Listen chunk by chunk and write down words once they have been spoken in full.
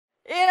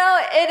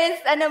It is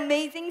an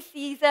amazing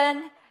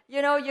season.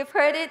 You've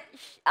heard it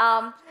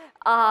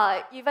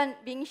even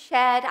being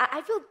shared.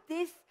 I feel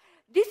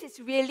this is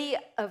really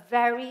a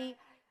very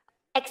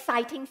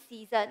exciting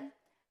season.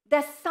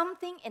 There's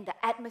something in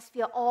the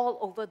atmosphere all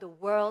over the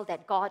world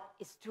that God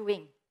is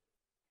doing.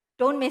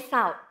 Don't miss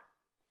out.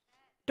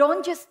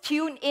 Don't just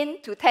tune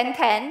in to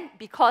 10:10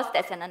 because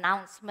there's an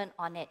announcement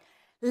on it.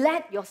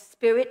 Let your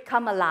spirit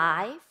come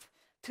alive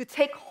to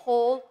take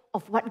hold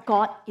of what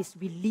God is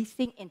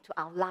releasing into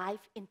our life,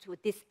 into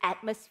this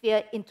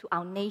atmosphere, into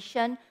our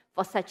nation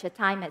for such a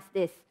time as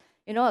this.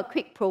 A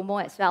quick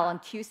promo as well. On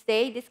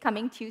Tuesday, this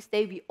coming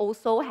Tuesday, we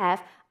also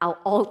have our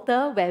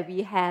altar where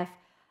we have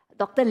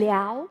Dr.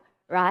 Liao,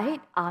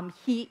 right?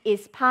 He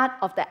is part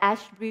of the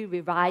Ashbury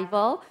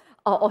Revival,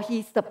 or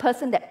he's the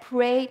person that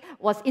prayed,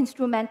 was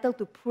instrumental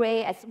to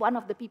pray as one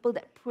of the people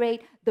that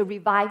prayed the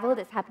revival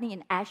that's happening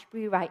in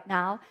Ashbury right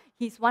now.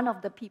 He's one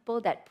of the people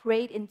that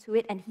prayed into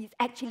it, and he's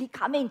actually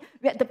coming.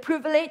 We had the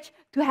privilege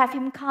to have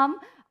him come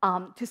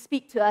to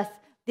speak to us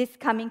this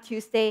coming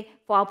Tuesday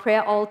for our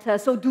prayer altar.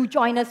 So do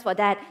join us for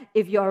that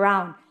if you're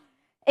around.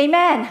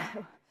 Amen.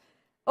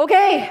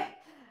 Okay,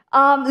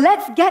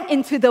 let's get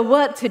into the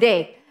word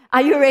today.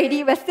 Are you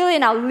ready? We're still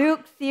in our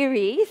Luke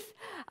series.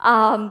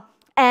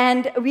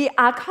 And we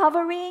are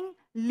covering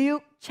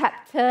Luke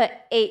chapter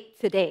 8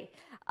 today.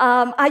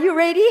 Are you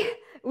ready?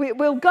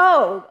 We'll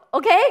go,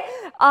 okay?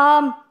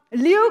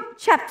 Luke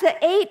chapter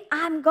 8,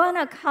 I'm going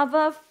to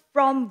cover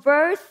from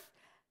verse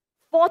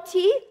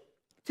 40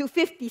 to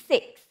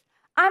 56.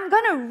 I'm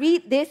going to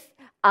read this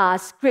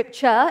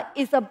scripture.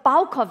 It's a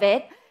bulk of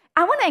it.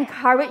 I want to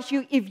encourage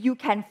you, if you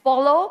can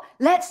follow,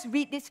 let's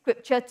read this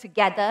scripture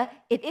together.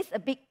 It is a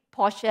big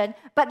portion,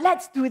 but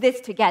let's do this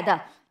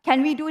together.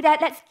 Can we do that?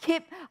 Let's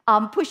keep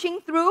pushing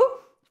through.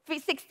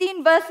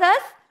 16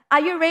 verses. Are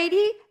you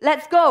ready?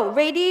 Let's go.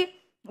 Ready?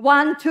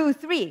 1, 2,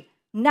 3.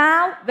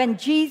 Now, when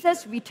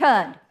Jesus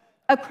returned,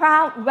 a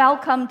crowd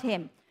welcomed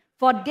him,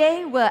 for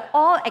they were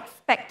all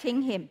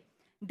expecting him.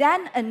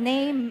 Then a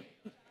named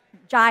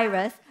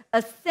Jairus,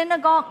 a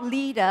synagogue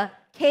leader,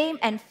 came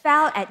and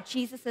fell at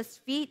Jesus'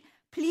 feet,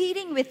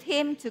 pleading with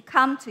him to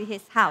come to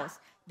his house,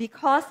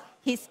 because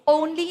his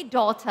only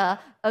daughter,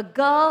 a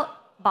girl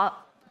about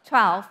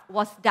 12,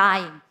 was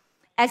dying.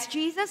 As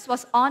Jesus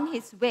was on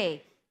his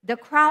way, the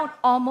crowd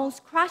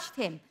almost crushed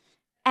him,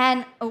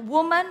 and a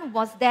woman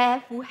was there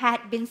who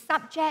had been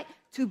subject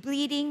to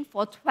bleeding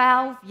for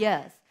 12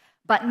 years,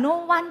 but no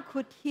one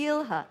could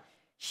heal her.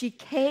 She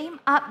came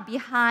up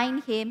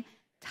behind him,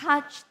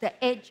 touched the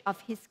edge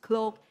of his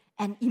cloak,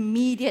 and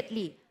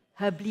immediately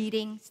her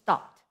bleeding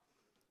stopped.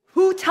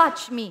 "Who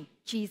touched me?"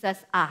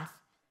 Jesus asked.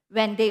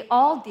 When they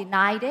all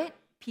denied it,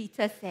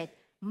 Peter said,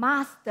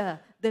 "Master,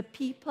 the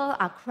people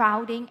are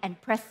crowding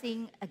and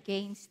pressing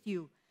against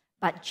you."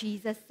 But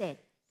Jesus said,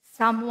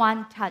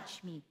 "Someone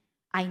touched me.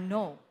 I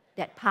know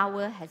that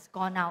power has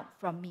gone out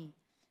from me."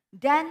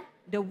 Then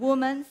the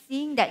woman,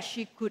 seeing that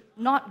she could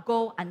not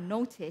go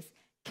unnoticed,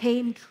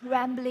 came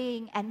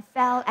trembling and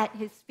fell at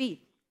his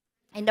feet.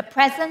 In the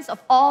presence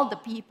of all the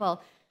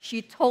people,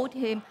 she told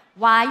him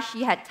why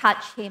she had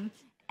touched him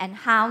and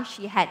how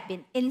she had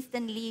been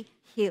instantly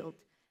healed.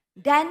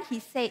 Then he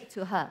said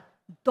to her,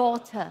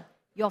 "Daughter,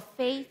 your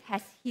faith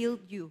has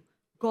healed you.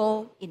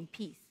 Go in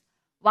peace."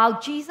 While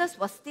Jesus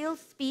was still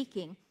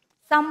speaking,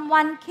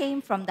 someone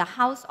came from the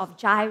house of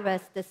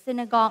Jairus, the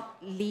synagogue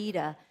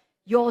leader.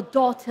 "Your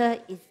daughter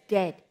is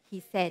dead," he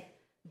said.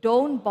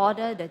 "Don't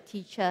bother the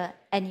teacher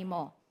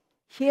anymore."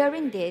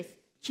 Hearing this,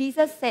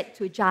 Jesus said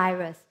to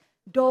Jairus,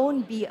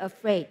 "Don't be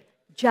afraid,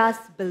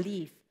 just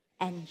believe,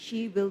 and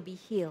she will be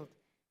healed."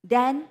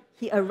 Then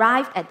he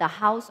arrived at the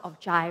house of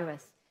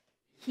Jairus.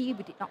 He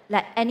did not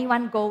let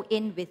anyone go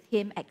in with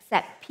him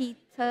except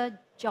Peter,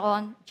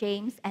 John,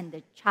 James, and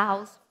the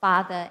child's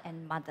father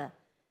and mother.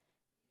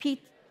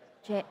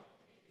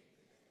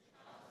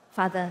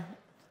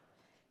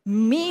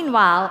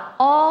 Meanwhile,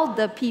 all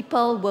the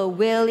people were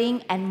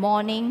wailing and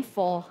mourning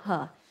for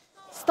her.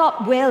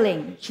 "Stop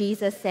wailing,"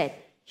 Jesus said.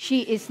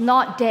 "She is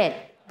not dead,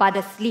 but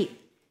asleep."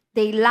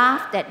 They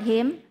laughed at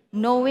him,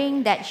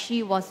 knowing that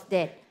she was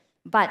dead.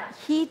 But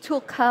he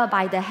took her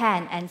by the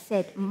hand and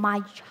said,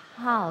 "My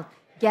child,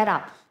 get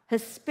up." Her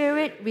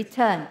spirit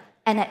returned,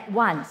 and at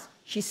once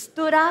she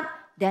stood up.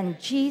 Then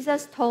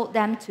Jesus told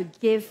them to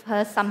give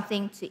her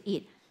something to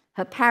eat.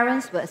 Her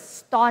parents were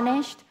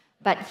astonished,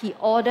 but he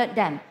ordered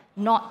them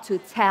not to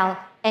tell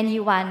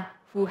anyone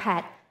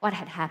what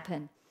had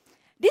happened.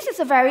 This is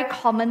a very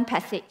common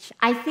passage.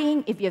 I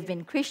think if you've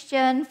been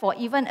Christian for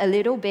even a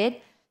little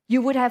bit,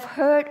 you would have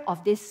heard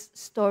of this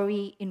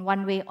story in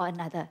one way or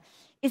another.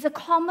 It's a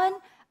common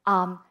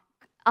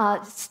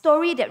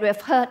story that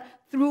we've heard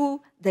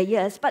through the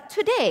years. But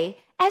today,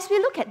 as we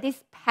look at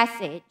this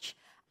passage,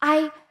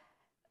 I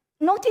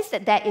notice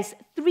that there is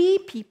 3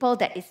 people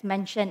that is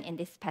mentioned in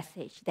this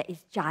passage. There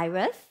is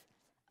Jairus,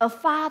 a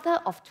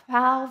father of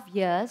 12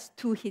 years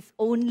to his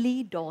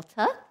only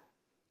daughter.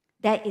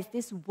 There is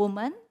this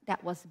woman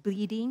that was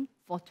bleeding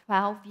for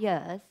 12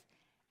 years.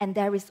 And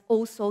there is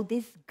also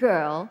this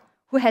girl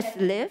who has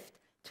lived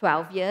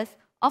 12 years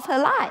of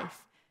her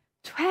life.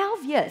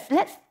 12 years.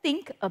 Let's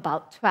think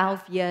about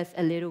 12 years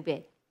a little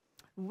bit.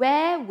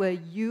 Where were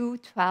you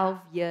 12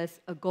 years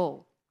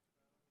ago?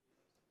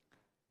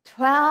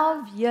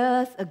 12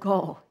 years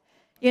ago.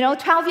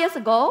 12 years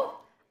ago,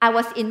 I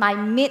was in my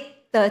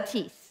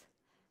mid-30s.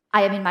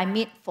 I am in my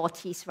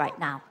mid-40s right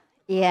now.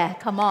 Yeah,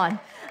 come on.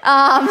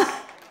 I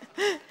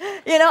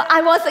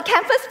was a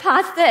campus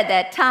pastor at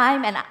that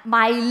time, and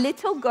my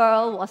little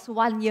girl was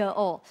 1 year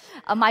old.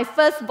 My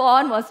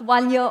firstborn was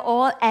 1 year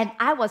old, and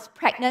I was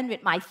pregnant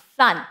with my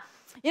son.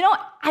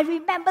 I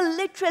remember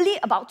literally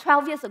about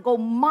 12 years ago,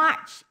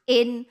 March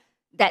in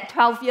that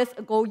 12 years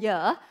ago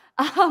year,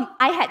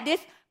 I had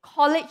this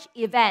college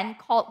event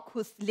called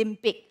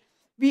Olympic.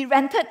 We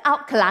rented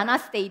out Kelana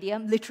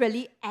Stadium,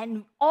 literally,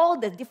 and all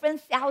the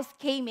different cells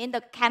came in,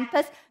 the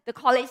campus, the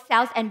college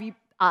cells, and we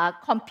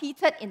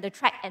competed in the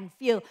track and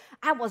field.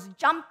 I was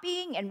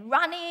jumping and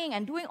running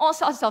and doing all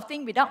sorts of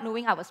things without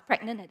knowing I was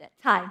pregnant at that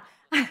time.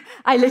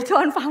 I later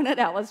on found out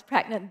I was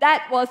pregnant.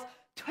 That was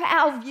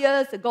 12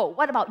 years ago.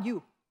 What about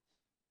you?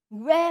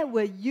 Where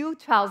were you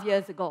 12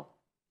 years ago?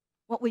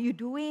 What were you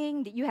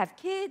doing? Did you have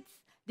kids?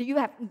 Did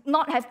you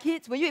not have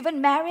kids? Were you even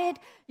married?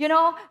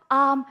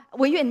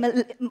 Were you in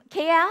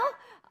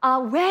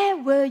KL? Where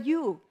were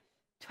you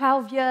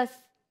 12 years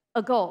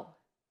ago?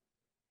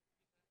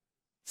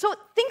 So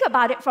think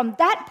about it from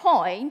that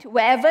point,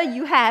 wherever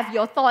you have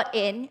your thought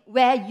in,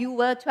 where you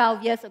were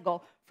 12 years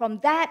ago, from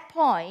that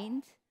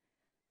point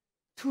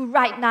to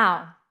right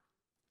now.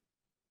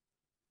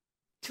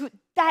 To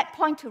that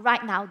point to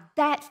right now,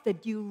 that's the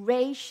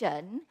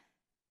duration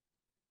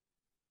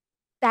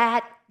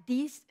that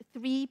these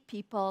three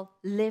people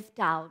lived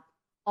out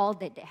all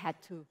that they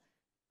had to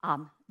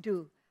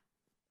do,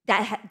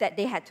 that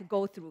they had to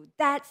go through.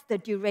 That's the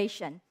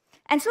duration.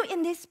 And so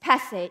in this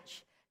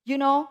passage,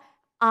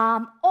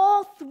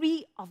 all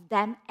three of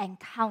them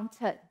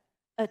encountered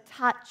a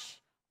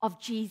touch of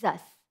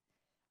Jesus.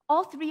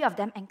 All three of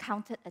them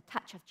encountered a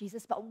touch of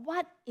Jesus. But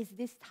what is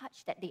this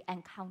touch that they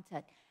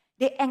encountered?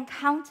 They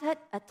encountered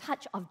a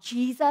touch of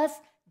Jesus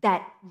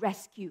that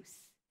rescues.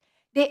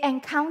 They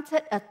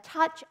encountered a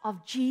touch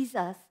of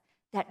Jesus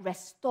that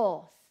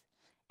restores.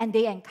 And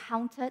they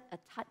encountered a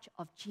touch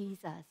of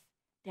Jesus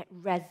that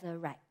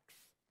resurrects.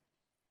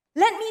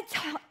 Let me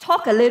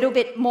talk a little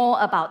bit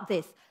more about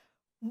this.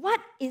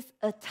 What is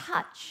a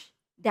touch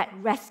that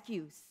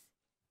rescues?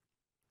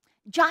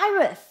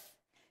 Jairus.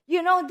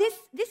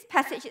 This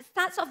passage, it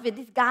starts off with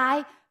this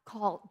guy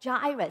called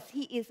Jairus.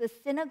 He is a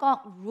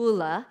synagogue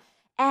ruler.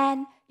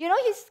 And,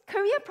 his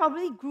career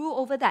probably grew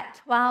over that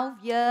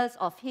 12 years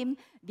of him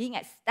being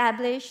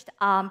established.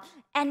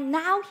 And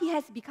now he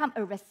has become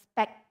a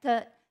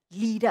respected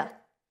leader.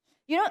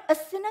 A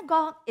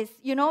synagogue is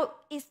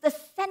the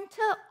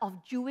center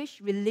of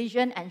Jewish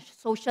religion and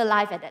social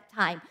life at that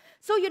time.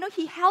 So,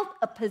 he held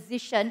a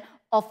position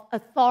of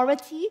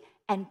authority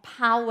and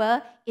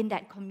power in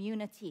that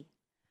community.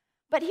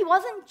 But he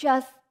wasn't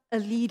just a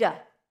leader.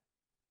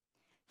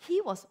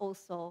 He was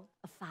also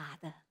a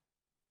father.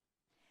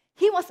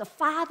 He was a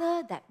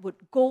father that would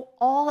go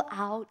all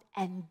out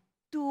and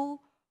do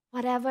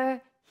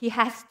whatever he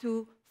has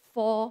to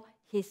for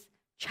his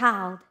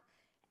child.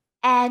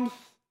 And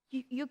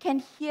you can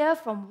hear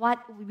from what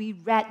we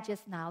read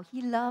just now,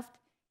 he loved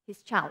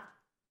his child.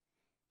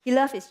 He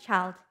loved his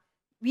child.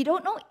 We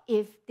don't know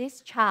if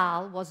this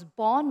child was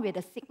born with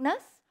a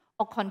sickness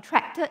or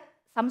contracted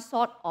some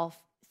sort of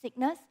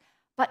sickness,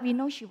 but we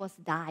know she was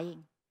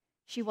dying.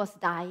 She was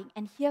dying.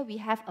 And here we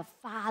have a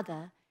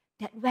father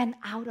that went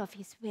out of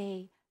his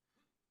way,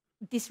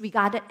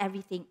 disregarded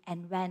everything,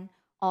 and went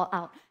all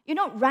out.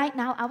 Right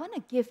now, I want to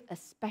give a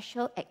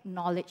special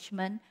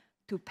acknowledgement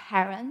to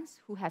parents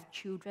who have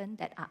children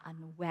that are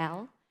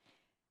unwell.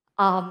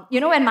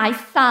 When my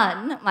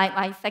son,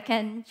 my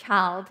second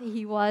child,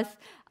 he was,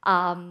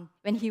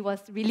 when he was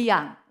really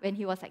young, when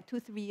he was like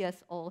 2-3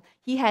 years old,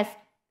 he has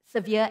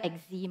severe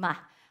eczema.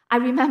 I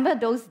remember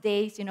those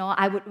days,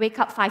 I would wake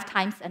up 5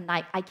 times a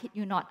night. I kid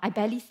you not, I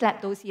barely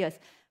slept those years.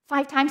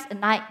 5 times a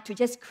night to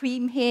just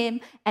cream him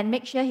and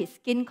make sure his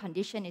skin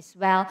condition is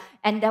well.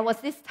 And there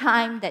was this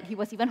time that he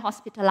was even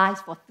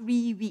hospitalized for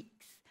 3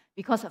 weeks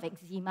because of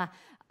eczema.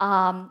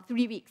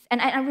 3 weeks.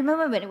 And I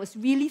remember when it was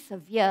really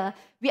severe,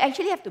 we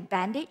actually have to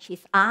bandage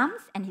his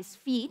arms and his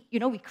feet.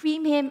 We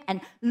cream him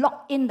and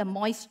lock in the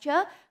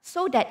moisture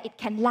so that it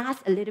can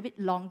last a little bit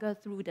longer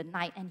through the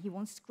night and he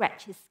won't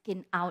scratch his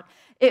skin out.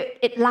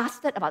 It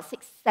lasted about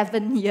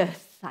 6-7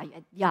 years.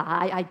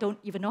 I don't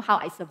even know how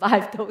I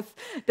survived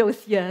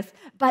those years.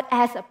 But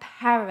as a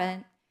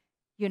parent,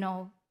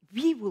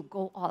 we will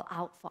go all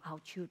out for our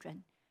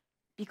children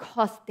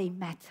because they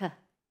matter.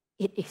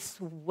 It is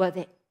worth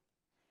it.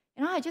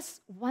 I just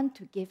want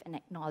to give an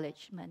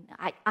acknowledgement.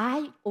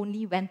 I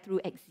only went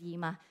through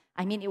eczema.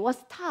 It was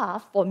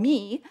tough for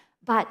me,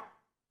 but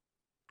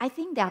I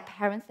think there are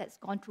parents that's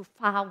gone through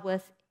far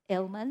worse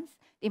ailments.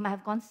 They might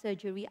have gone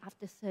surgery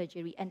after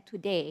surgery, and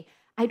today,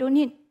 I don't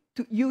need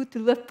you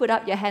to put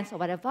up your hands or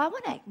whatever. I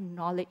want to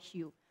acknowledge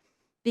you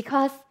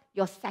because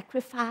your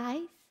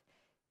sacrifice,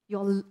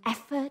 your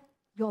effort,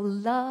 your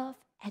love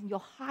and your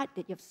heart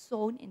that you've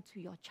sown into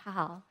your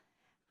child,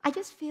 I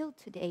just feel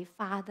today,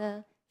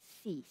 Father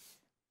sees,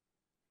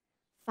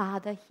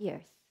 Father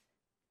hears,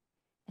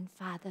 and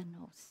Father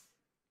knows.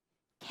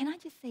 Can I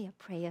just say a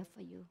prayer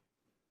for you?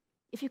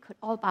 If you could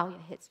all bow your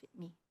heads with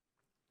me.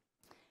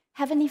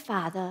 Heavenly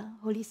Father,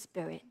 Holy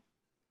Spirit,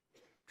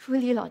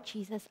 truly, Lord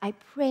Jesus, I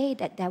pray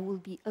that there will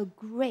be a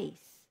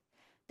grace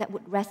that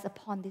would rest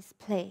upon this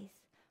place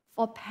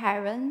for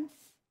parents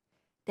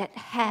that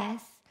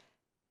has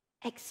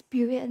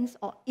experienced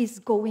or is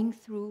going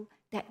through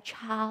that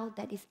child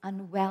that is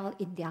unwell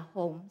in their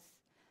homes.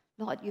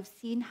 Lord, you've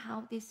seen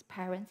how these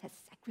parents have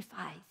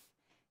sacrificed.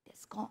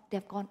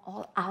 They've gone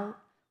all out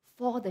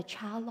for the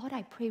child. Lord,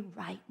 I pray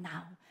right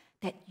now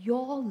that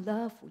your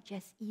love will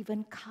just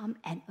even come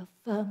and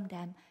affirm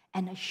them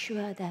and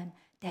assure them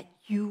that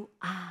you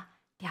are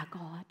their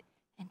God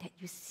and that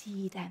you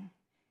see them.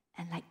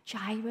 And like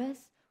Jairus,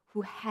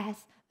 who has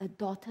a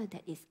daughter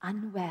that is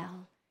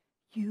unwell,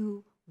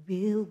 you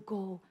will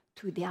go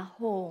to their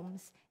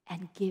homes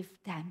and give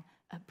them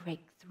a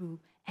breakthrough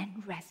and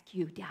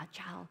rescue their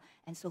child.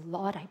 And so,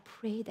 Lord, I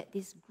pray that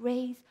this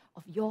grace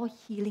of your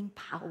healing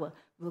power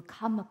will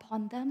come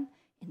upon them.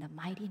 In the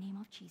mighty name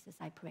of Jesus,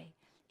 I pray.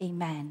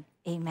 Amen.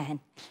 Amen.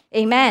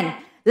 Amen.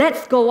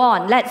 Let's go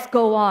on. Let's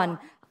go on.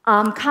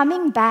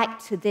 Coming back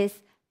to this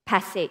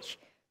passage,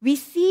 we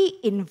see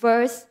in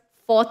verse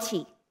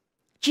 40,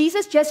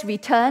 Jesus just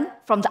returned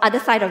from the other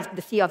side of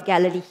the Sea of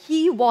Galilee.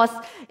 He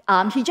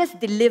just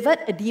delivered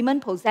a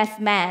demon-possessed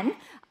man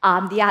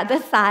the other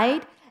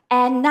side,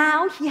 and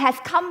now he has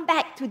come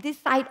back to this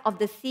side of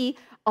the Sea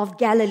of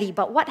Galilee.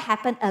 But what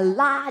happened? A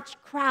large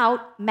crowd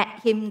met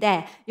him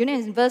there. You know,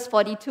 in verse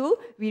 42,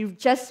 we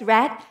just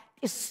read,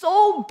 it's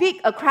so big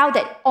a crowd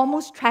that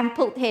almost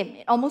trampled him.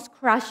 It almost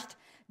crushed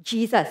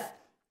Jesus.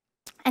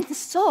 And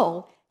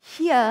so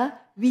here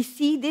we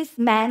see this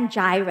man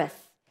Jairus.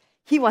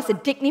 He was a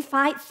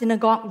dignified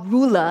synagogue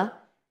ruler,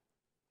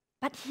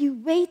 but he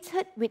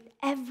waited with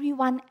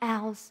everyone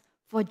else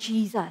for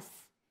Jesus.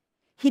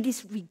 He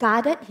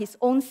disregarded his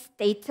own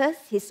status,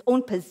 his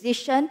own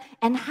position,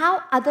 and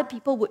how other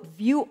people would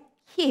view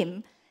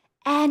him.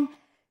 And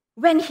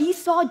when he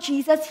saw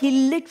Jesus,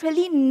 he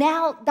literally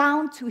knelt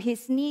down to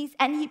his knees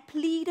and he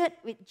pleaded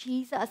with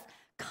Jesus,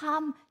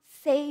 "Come,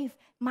 save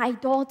my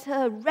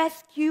daughter,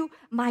 rescue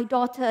my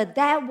daughter."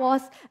 There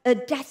was a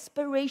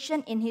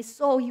desperation in his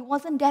soul. He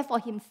wasn't there for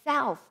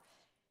himself.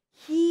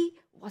 He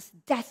was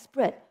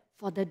desperate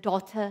for the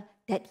daughter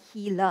that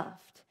he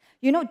loved.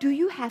 You know, do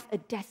you have a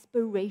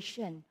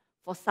desperation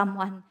for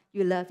someone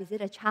you love? Is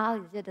it a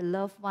child? Is it a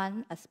loved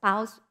one, a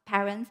spouse,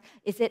 parents?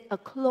 Is it a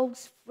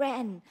close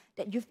friend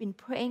that you've been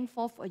praying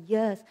for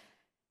years?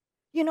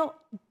 You know,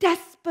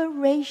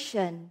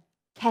 desperation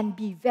can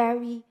be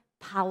very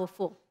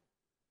powerful.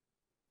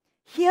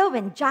 Here,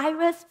 when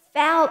Jairus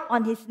fell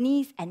on his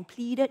knees and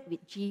pleaded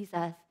with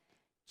Jesus,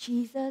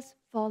 Jesus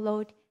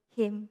followed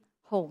him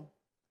home.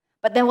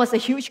 But there was a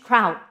huge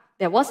crowd.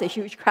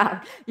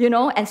 You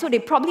know, and so they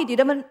probably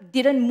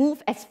didn't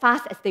move as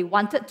fast as they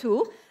wanted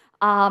to.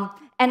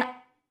 And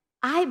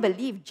I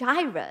believe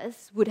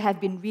Jairus would have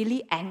been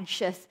really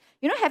anxious.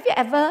 You know,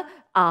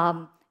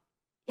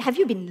 have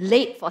you been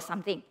late for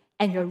something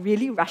and you're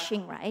really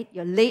rushing, right?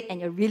 You're late and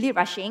you're really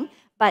rushing,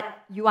 but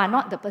you are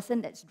not the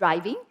person that's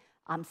driving.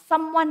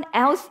 Someone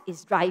else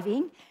is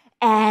driving,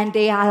 and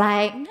they are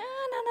like,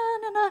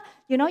 no.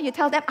 You know, you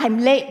tell them, "I'm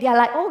late." They are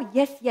like, "Oh,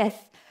 yes.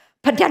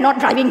 But they're not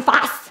driving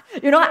fast.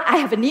 You know, I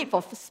have a need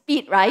for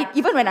speed, right?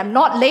 Even when I'm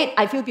not late,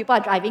 I feel people are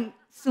driving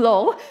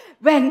slow.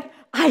 When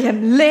I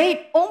am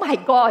late, oh my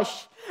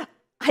gosh,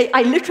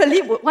 I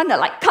literally would want to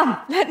like, "Come,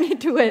 let me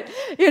do it."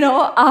 You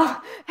know,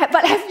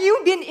 but have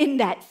you been in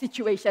that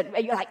situation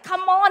where you're like,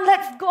 "Come on,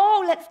 let's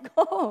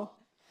go.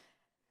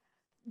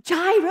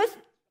 Jairus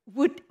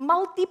would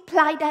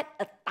multiply that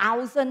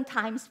 1,000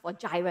 times for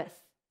Jairus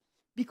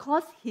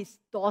because his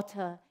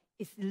daughter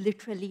is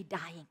literally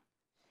dying.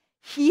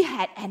 He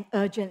had an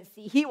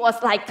urgency. He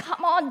was like,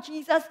 "Come on,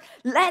 Jesus,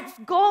 let's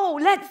go.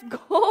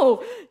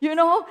 You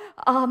know,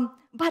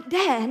 but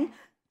then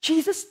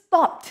Jesus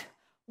stopped.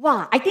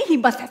 Wow, I think he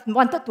must have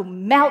wanted to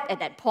melt at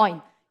that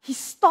point. He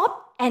stopped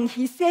and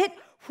he said,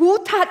 "Who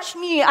touched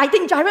me?" I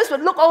think Jairus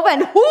would look over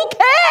and, "Who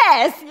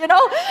cares?" You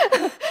know,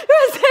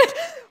 he said,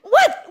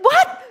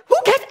 What? Who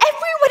cares?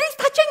 Everybody's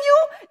touching you.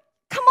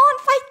 Come on,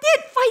 fight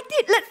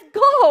it. Let's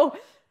go.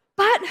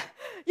 But,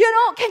 you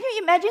know, can you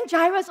imagine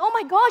Jairus? Oh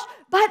my gosh.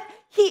 But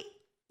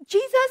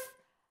Jesus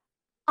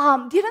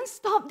didn't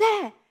stop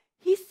there.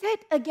 He said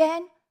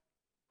again,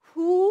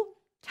 "Who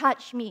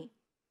touched me?"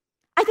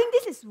 I think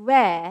this is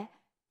where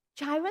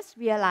Jairus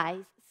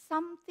realized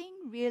something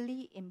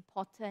really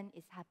important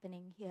is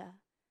happening here.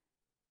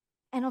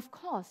 And of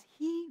course,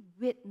 he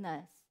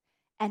witnessed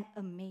an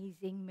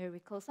amazing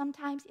miracle.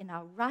 Sometimes in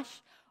our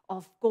rush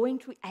of going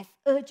through as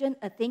urgent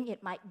a thing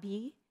it might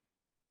be,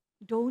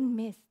 don't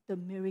miss the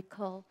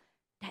miracle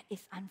that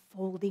is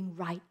unfolding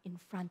right in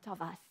front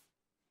of us.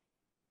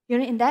 You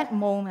know, in that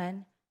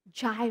moment,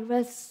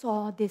 Jairus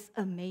saw this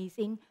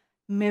amazing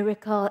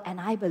miracle, and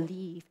I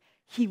believe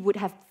he would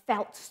have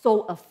felt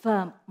so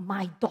affirmed.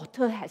 My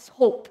daughter has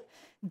hope.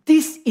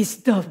 This is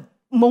the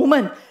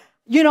moment.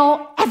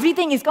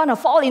 Everything is going to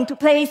fall into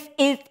place.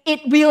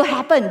 It will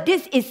happen.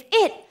 This is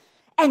it.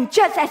 And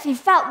just as he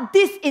felt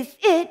this is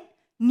it,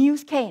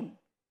 news came.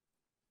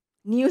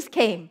 News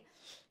came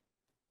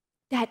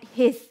that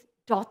his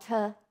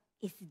daughter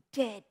is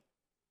dead.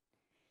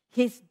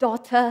 His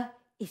daughter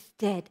is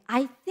dead.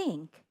 I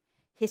think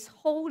his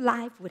whole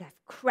life would have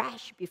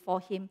crashed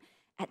before him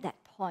at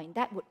that point.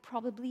 That would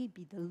probably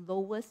be the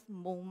lowest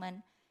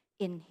moment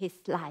in his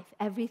life.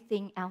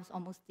 Everything else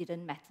almost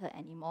didn't matter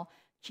anymore.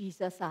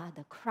 Jesus,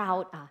 the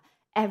crowd,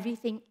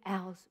 everything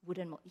else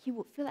wouldn't. He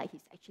would feel like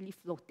he's actually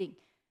floating.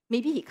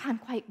 Maybe he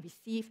can't quite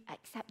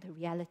accept the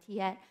reality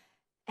yet.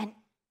 And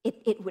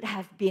it would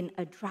have been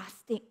a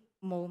drastic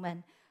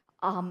moment.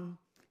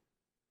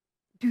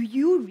 Do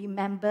you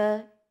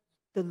remember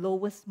the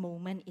lowest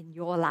moment in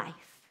your life?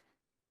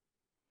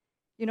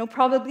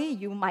 Probably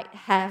you might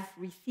have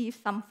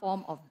received some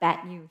form of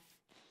bad news.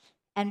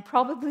 And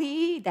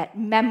probably that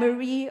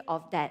memory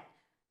of that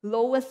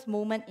lowest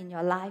moment in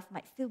your life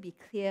might still be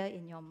clear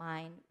in your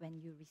mind when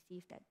you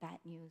received that bad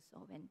news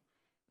or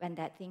when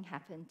that thing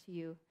happened to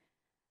you.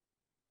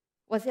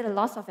 Was it a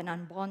loss of an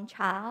unborn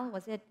child?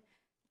 Was it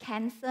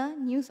cancer,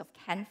 news of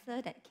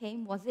cancer that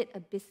came? Was it a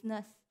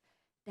business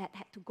that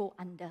had to go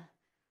under?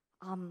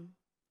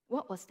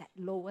 What was that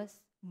lowest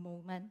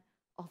moment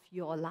of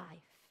your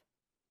life?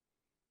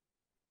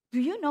 Do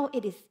you know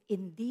it is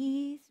in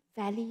this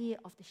valley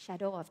of the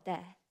shadow of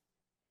death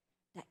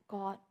that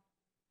God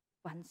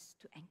wants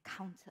to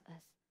encounter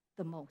us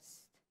the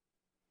most?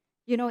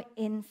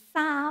 In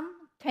Psalm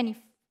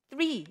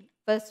 23,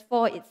 verse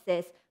 4, it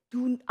says,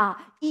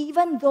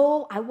 even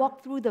though I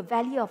walk through the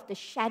valley of the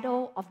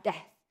shadow of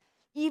death,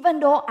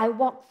 even though I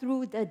walk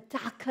through the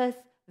darkest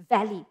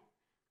valley,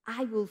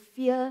 I will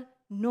fear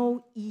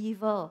no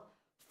evil,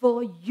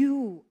 for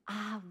you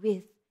are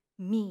with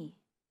me.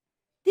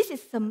 This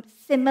is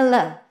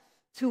similar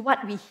to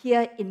what we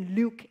hear in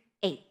Luke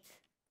 8.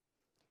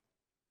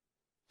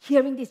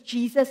 Hearing this,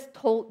 Jesus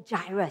told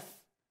Jairus,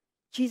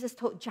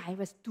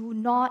 do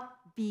not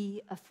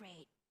be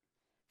afraid.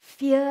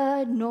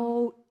 Fear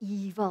no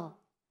evil,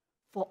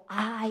 for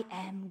I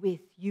am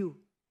with you.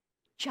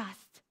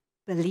 Just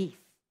believe.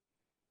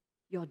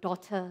 Your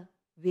daughter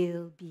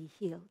will be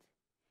healed.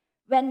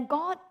 When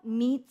God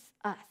meets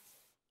us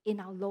in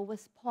our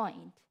lowest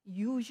point,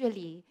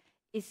 usually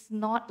it's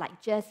not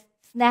like just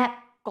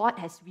snap, God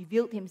has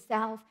revealed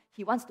himself.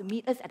 He wants to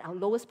meet us at our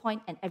lowest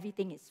point and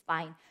everything is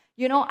fine.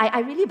 I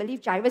really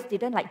believe Jairus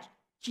didn't like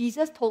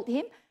Jesus told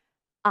him,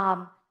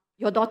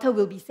 your daughter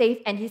will be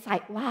saved. And he's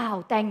like,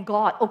 wow, thank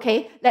God.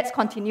 Okay, let's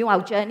continue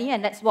our journey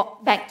and let's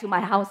walk back to my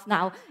house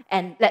now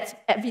and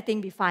let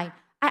everything be fine.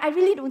 I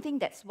really don't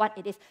think that's what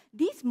it is.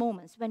 These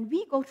moments, when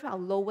we go through our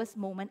lowest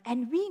moment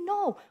and we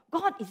know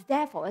God is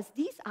there for us,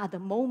 these are the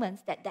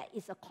moments that there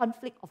is a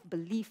conflict of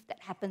belief that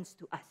happens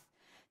to us.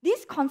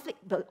 This conflict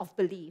of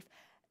belief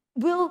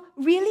will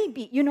really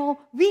be,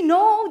 we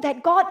know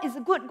that God is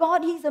a good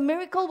God. He's a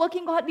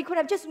miracle-working God. We could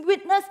have just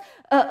witnessed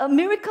a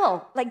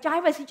miracle, like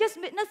Jairus. He just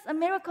witnessed a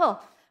miracle.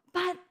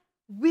 But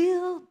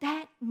will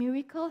that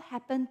miracle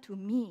happen to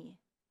me?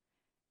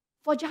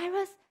 For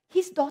Jairus,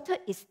 his daughter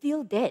is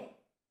still dead.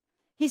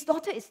 His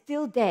daughter is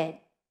still dead.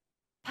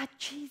 But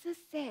Jesus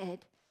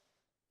said,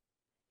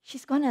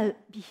 she's going to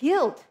be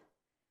healed.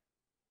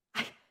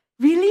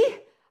 Really?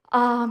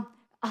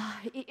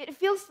 It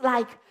feels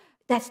like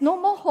there's no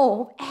more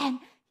hope, and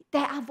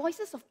there are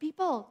voices of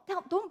people.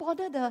 Don't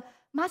bother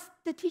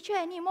the teacher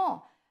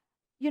anymore,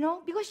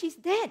 because she's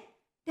dead.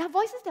 There are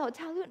voices that will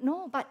tell you,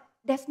 no, but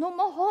there's no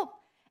more hope.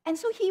 And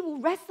so he will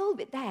wrestle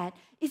with that.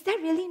 Is there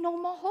really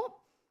no more hope?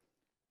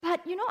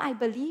 But, I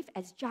believe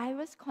as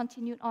Jairus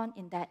continued on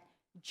in that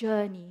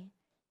journey,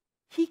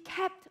 he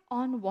kept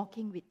on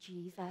walking with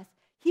Jesus.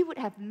 He would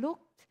have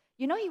looked,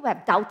 he would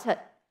have doubted.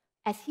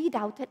 As he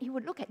doubted, he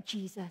would look at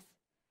Jesus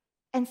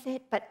and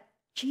said, but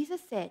Jesus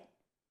said,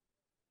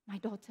 my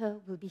daughter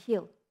will be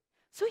healed.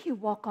 So he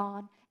walked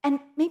on, and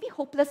maybe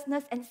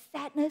hopelessness and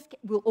sadness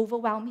will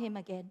overwhelm him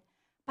again.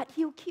 But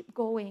he'll keep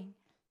going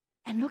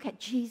and look at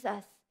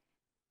Jesus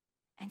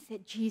and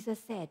said, Jesus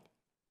said,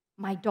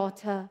 my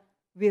daughter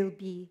will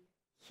be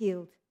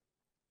healed.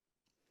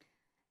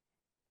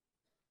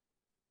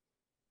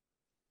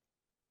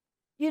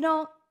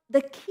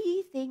 The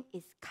key thing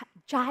is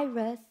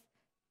Jairus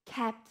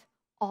kept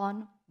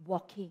on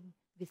walking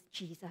with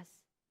Jesus.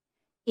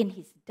 In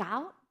his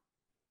doubt,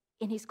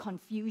 in his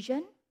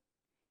confusion,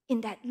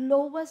 in that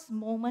lowest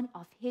moment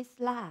of his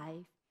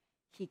life,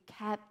 he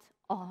kept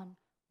on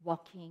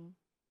walking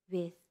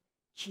with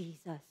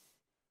Jesus.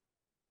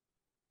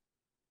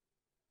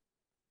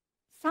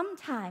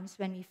 Sometimes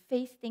when we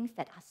face things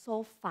that are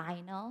so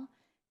final,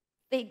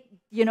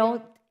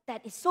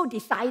 that is so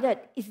decided,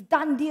 it's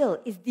done deal,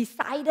 it's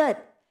decided,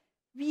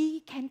 we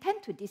can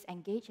tend to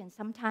disengage, and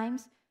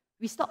sometimes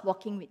we stop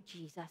walking with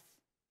Jesus.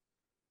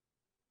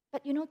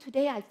 But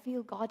today I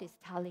feel God is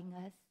telling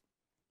us,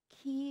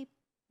 keep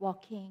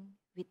walking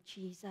with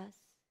Jesus.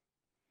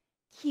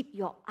 Keep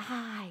your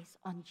eyes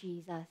on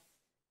Jesus.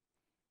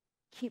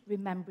 Keep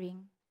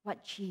remembering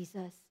what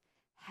Jesus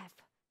have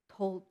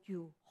told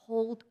you.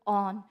 Hold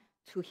on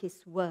to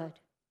his word.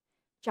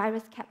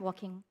 Jairus kept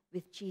walking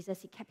with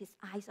Jesus. He kept his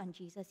eyes on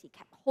Jesus. He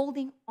kept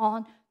holding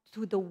on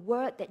to the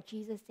word that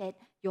Jesus said,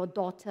 your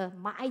daughter,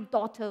 my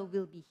daughter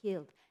will be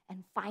healed.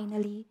 And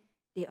finally,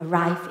 they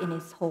arrive in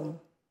his home.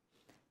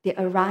 They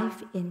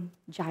arrive in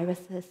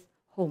Jairus'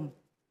 home.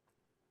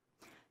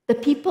 The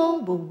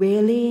people were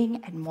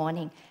wailing and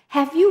mourning.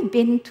 Have you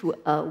been to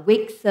a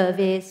wake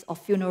service or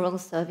funeral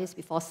service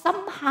before?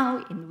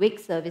 Somehow in wake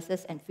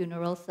services and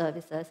funeral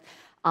services,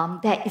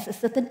 there is a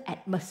certain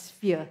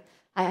atmosphere.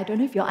 I don't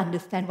know if you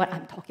understand what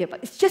I'm talking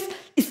about.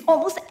 It's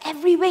almost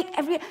every wake,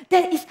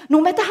 there is,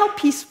 no matter how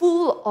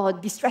peaceful or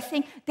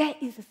distressing, there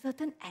is a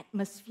certain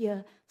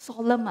atmosphere,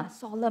 solemn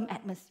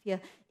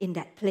atmosphere in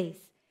that place.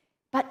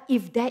 But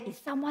if there is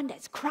someone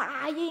that's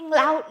crying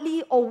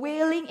loudly or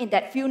wailing in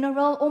that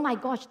funeral, oh my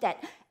gosh,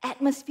 that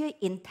atmosphere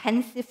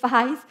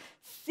intensifies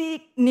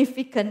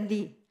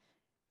significantly.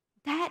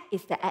 That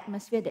is the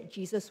atmosphere that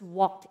Jesus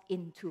walked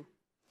into.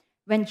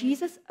 When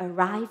Jesus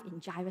arrived in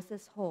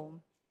Jairus'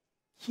 home,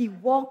 he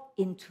walked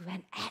into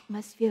an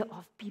atmosphere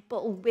of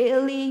people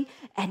wailing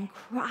and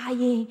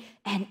crying,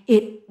 and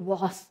it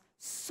was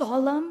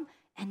solemn,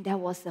 and there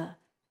was a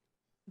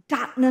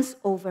darkness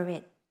over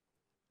it.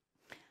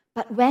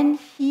 But when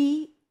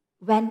he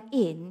went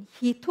in,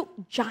 he took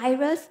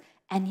Jairus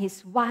and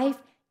his wife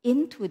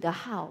into the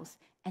house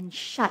and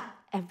shut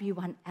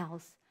everyone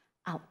else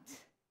out.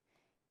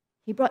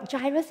 He brought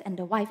Jairus and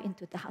the wife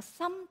into the house.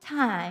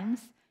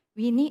 Sometimes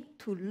we need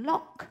to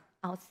lock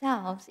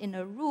ourselves in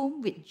a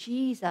room with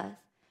Jesus.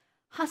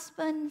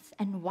 Husbands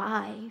and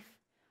wives,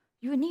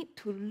 you need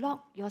to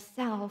lock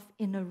yourself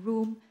in a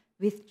room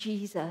with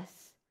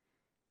Jesus.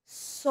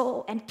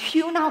 And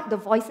tune out the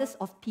voices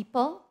of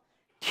people,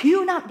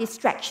 tune out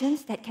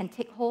distractions that can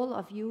take hold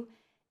of you,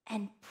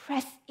 and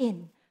press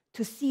in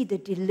to see the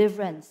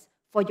deliverance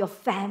for your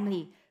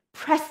family.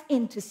 Press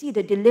in to see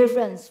the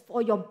deliverance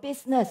for your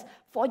business,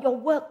 for your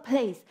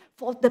workplace,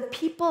 for the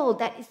people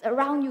that is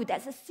around you.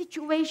 There's a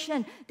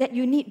situation that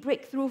you need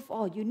breakthrough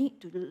for. You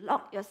need to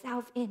lock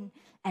yourself in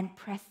and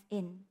press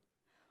in.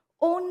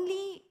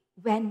 Only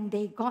when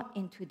they got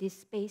into this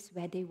space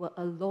where they were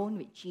alone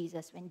with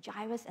Jesus, when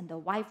Jairus and the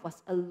wife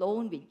was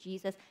alone with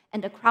Jesus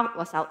and the crowd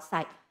was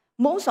outside,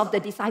 most of the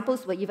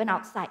disciples were even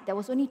outside. There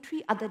was only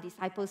 3 other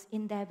disciples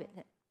in there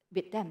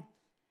with them.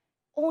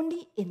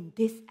 Only in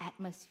this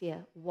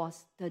atmosphere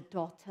was the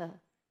daughter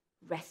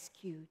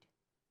rescued.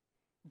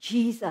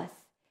 Jesus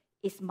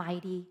is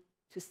mighty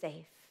to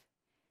save.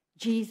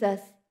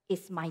 Jesus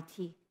is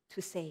mighty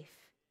to save.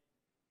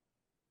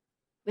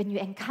 When you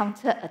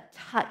encounter a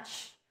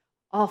touch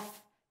of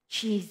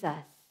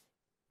Jesus,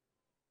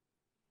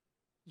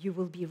 you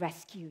will be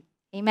rescued.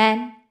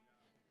 Amen?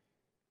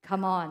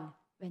 Come on.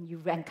 When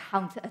you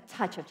encounter a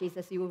touch of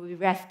Jesus, you will be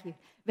rescued.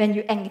 When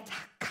you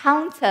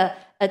encounter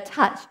a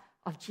touch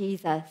of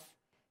Jesus,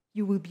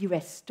 you will be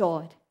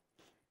restored.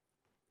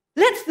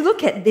 Let's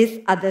look at this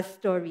other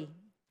story.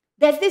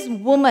 There's this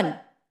woman.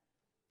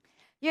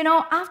 You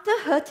know, after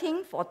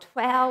hurting for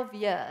 12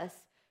 years,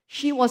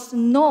 she was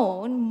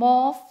known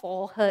more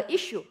for her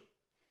issue.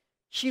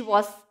 She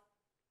was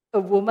a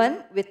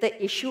woman with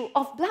the issue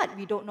of blood.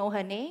 We don't know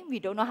her name. We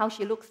don't know how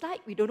she looks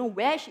like. We don't know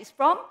where she's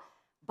from.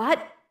 But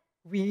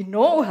we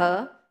know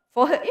her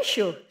for her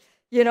issue.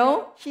 You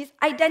know, she's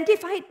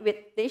identified with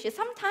the issue.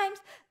 Sometimes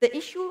the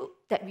issue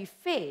that we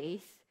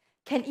face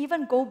can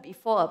even go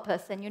before a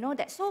person. You know,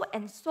 that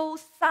so-and-so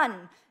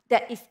son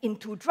that is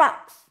into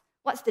drugs.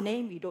 What's the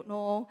name? We don't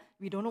know.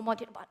 We don't know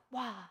much about.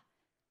 Wow.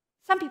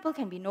 Some people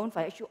can be known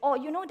for issue. Oh,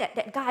 you know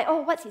that guy.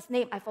 Oh, what's his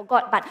name? I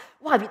forgot. But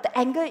wow, with the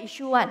anger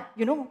issue one,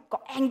 you know,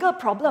 got anger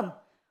problem.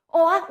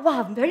 Oh,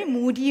 wow, very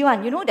moody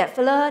one. You know that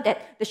fella,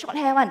 the short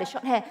hair one,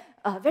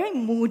 very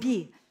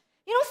moody.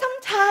 You know,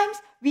 sometimes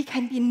we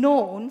can be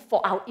known for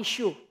our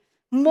issue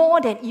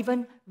more than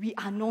even we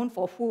are known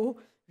for who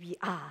we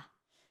are.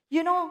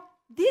 You know,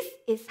 this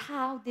is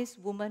how this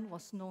woman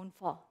was known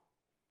for.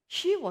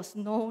 She was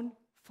known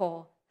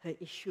for her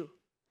issue.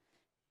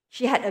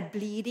 She had a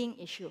bleeding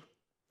issue.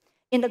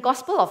 In the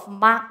Gospel of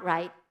Mark,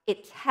 right,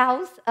 it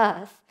tells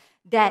us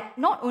that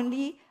not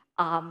only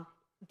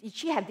did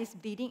she have this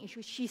bleeding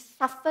issue, she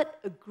suffered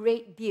a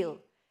great deal.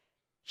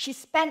 She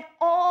spent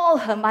all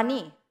her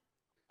money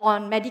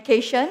on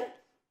medication,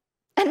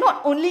 and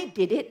not only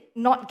did it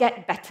not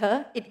get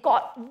better, it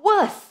got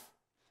worse.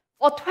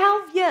 For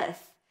 12 years,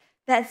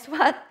 that's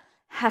what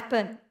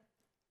happened.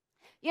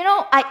 You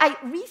know, I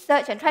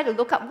researched and tried to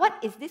look up what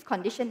is this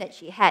condition that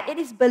she had. It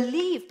is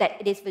believed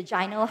that it is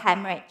vaginal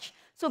hemorrhage.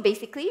 So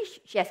basically,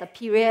 she has a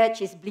period,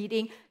 she's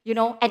bleeding, you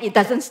know, and it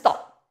doesn't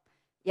stop.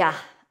 Yeah.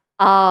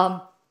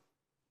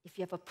 If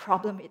you have a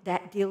problem with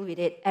that, deal with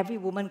it. Every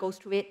woman goes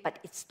through it, but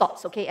it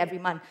stops, okay, every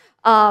month.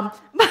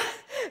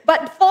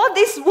 But for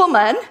this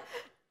woman,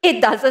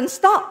 it doesn't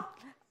stop.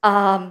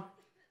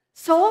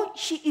 So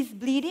she is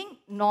bleeding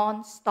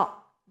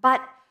non-stop.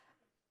 But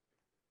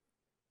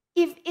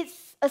If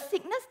it's a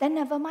sickness, then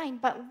never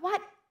mind. But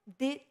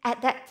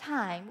at that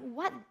time,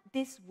 what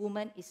this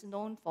woman is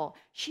known for,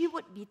 she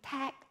would be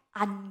tagged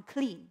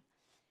unclean.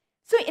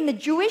 So in the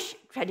Jewish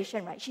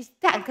tradition, right, she's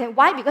tagged unclean.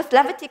 Why? Because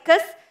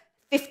Leviticus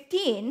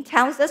 15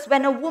 tells us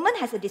when a woman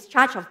has a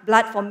discharge of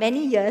blood for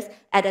many years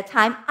at a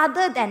time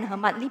other than her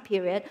monthly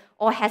period,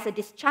 or has a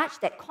discharge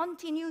that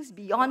continues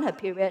beyond her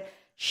period,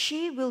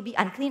 she will be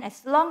unclean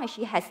as long as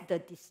she has the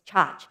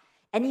discharge.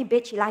 Any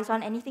bed she lies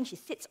on, anything she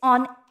sits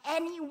on,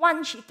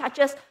 anyone she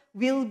touches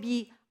will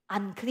be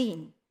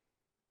unclean.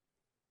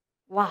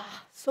 Wow,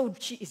 so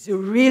she is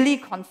really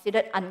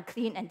considered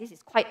unclean, and this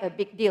is quite a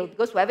big deal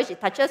because whoever she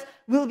touches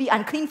will be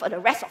unclean for the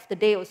rest of the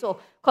day also,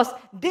 because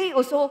they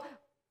also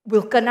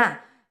will kena.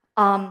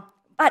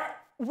 But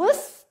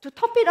worse, to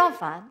top it off,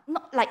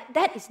 not, like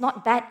that is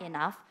not bad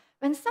enough.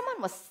 When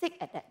someone was sick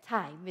at that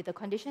time with the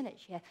condition that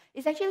she had,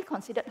 it's actually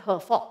considered her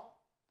fault.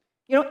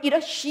 Either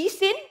she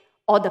sinned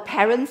or the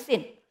parents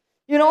sinned.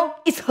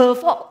 It's her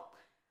fault.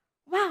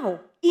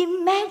 Wow,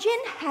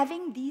 imagine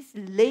having these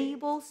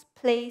labels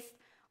placed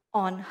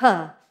on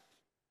her.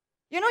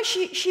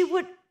 She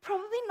would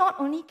probably not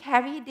only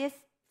carry this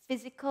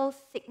physical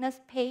sickness,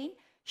 pain,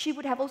 she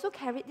would have also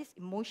carried this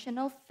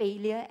emotional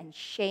failure and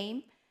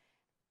shame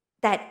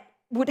that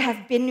would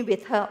have been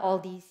with her all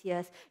these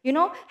years.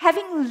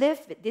 Having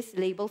lived with this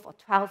label for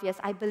 12 years,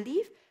 I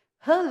believe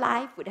her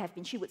life would have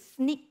been, she would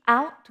sneak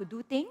out to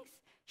do things,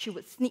 she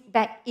would sneak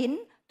back in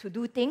to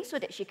do things so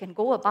that she can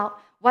go about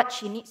what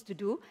she needs to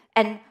do.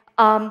 And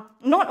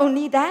not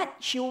only that,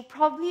 she will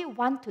probably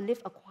want to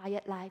live a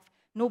quiet life.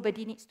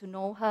 Nobody needs to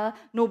know her,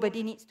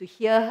 nobody needs to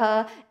hear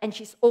her, and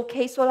she's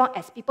okay so long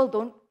as people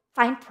don't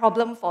find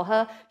problem for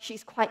her.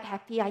 She's quite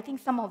happy. I think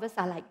some of us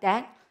are like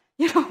that.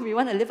 We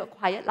want to live a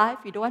quiet life.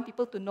 We don't want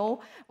people to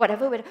know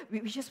whatever.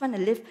 We just want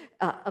to live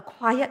a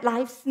quiet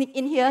life, sneak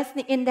in here,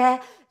 sneak in there.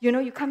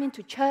 You come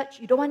into church,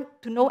 you don't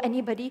want to know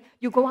anybody.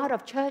 You go out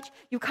of church,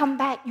 you come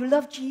back, you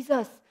love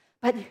Jesus.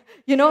 But,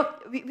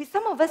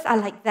 some of us are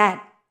like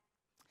that.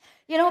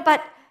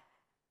 But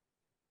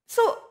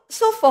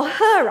so for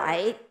her,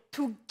 right,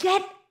 to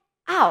get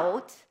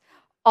out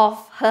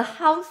of her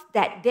house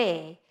that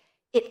day,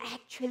 it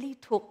actually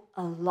took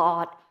a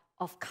lot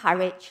of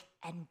courage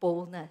and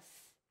boldness.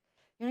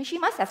 She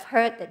must have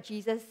heard that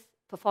Jesus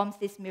performs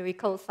this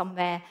miracle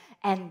somewhere,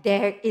 and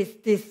there is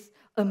this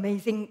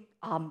amazing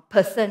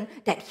person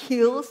that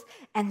heals.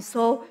 And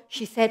so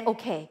she said,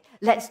 okay,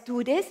 let's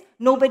do this.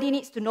 Nobody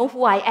needs to know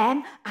who I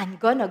am. I'm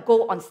going to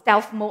go on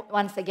stealth mode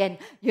once again.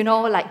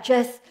 Like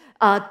just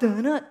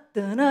and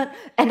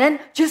then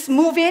just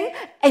move in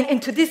and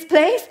into this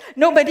place.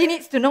 Nobody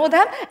needs to know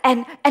them.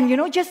 And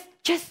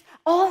just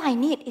all I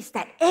need is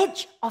that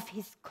edge of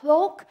his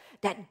cloak,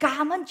 that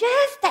garment,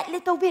 just that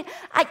little bit.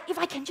 If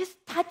I can just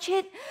touch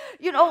it,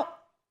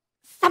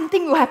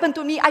 something will happen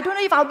to me. I don't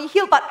know if I'll be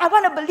healed, but I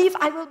want to believe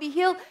I will be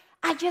healed.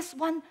 I just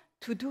want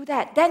to do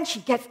that. Then she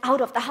gets out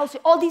of the house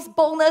with all this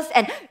boldness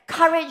and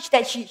courage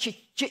that she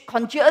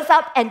conjures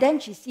up, and then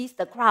she sees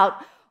the crowd.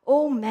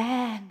 Oh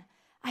man,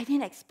 I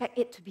didn't expect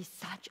it to be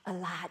such a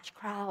large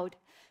crowd.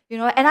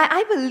 And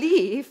I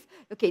believe,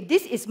 okay,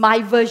 this is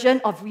my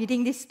version of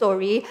reading this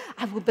story.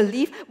 I would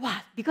believe,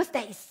 wow, because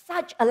there is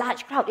such a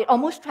large crowd, it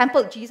almost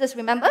trampled Jesus,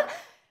 remember?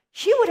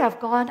 She would have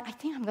gone, I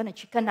think I'm going to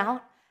chicken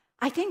out.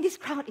 I think this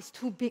crowd is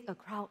too big a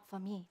crowd for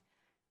me.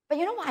 But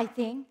you know what I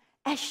think?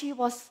 As she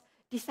was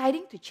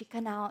deciding to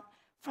chicken out,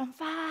 from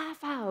far,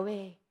 far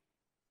away,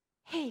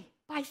 hey,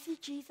 but I see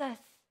Jesus.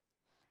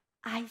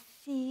 I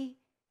see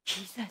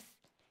Jesus.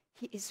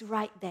 He is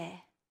right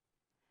there.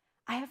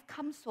 I have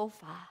come so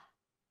far.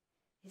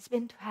 It's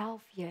been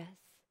 12 years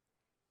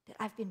that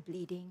I've been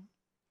bleeding,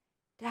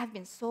 that I've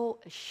been so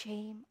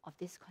ashamed of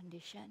this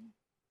condition.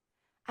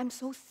 I'm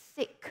so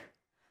sick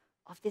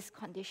of this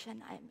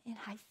condition I'm in.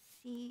 I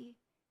see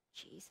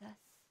Jesus.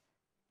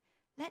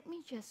 Let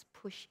me just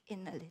push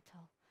in a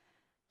little.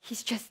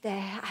 He's just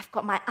there. I've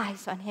got my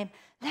eyes on him.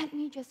 Let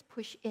me just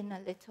push in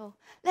a little.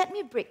 Let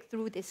me break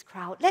through this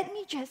crowd. Let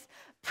me just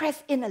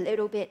press in a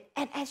little bit.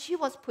 And as she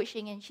was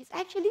pushing in, she's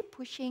actually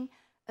pushing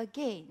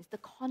against the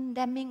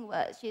condemning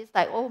words. She's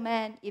like, oh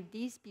man, if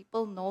these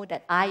people know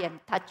that I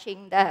am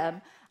touching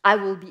them, I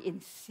will be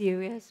in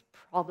serious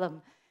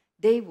problem.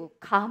 They will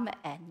come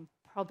and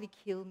probably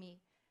kill me.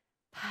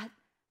 But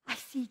I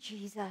see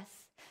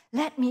Jesus.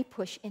 Let me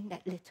push in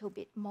that little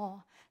bit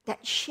more.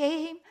 That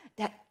shame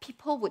that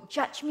people would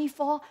judge me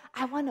for,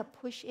 I want to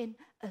push in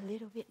a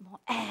little bit more.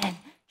 And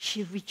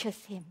she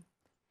reaches him.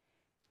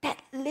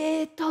 That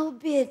little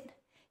bit,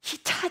 she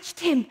touched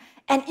him,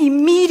 and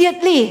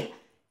immediately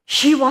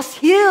she was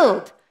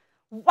healed.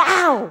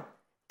 Wow!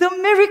 The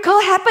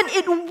miracle happened.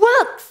 It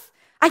works.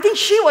 I think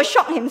she was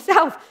shocked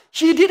herself.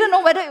 She didn't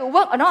know whether it would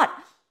work or not.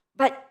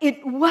 But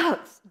it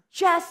works.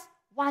 Just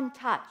one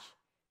touch.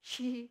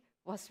 She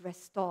was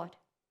restored.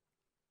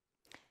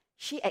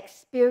 She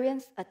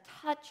experienced a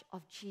touch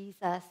of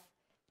Jesus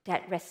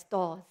that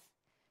restores.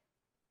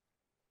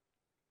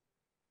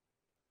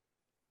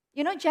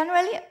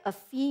 Generally a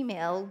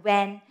female,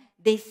 when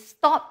they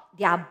stop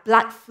their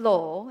blood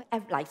flow.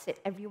 Like I said,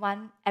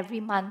 every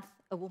month,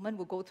 a woman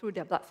will go through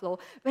their blood flow.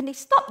 When they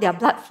stop their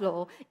blood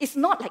flow, it's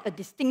not like a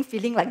distinct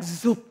feeling like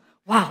zoop.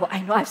 Wow,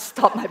 I know I've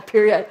stopped my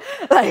period.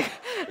 Like,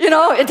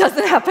 it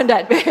doesn't happen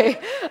that way.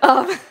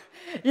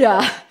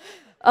 Yeah.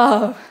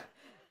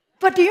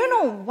 But do you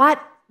know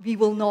what we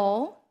will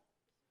know?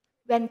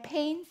 When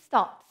pain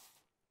stops.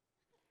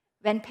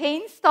 When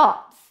pain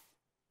stops,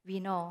 we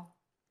know.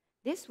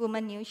 This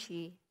woman knew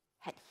she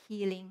had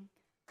healing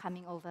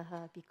coming over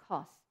her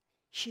because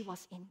she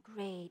was in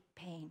great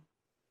pain.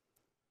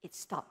 It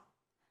stopped.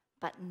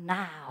 But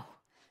now,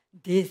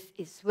 this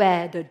is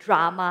where the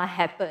drama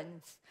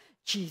happens.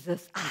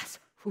 Jesus asked,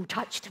 "Who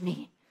touched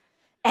me?"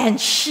 And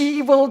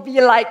she will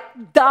be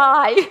like,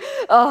 die.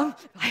 I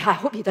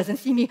hope he doesn't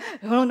see me.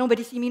 No,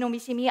 nobody see me, nobody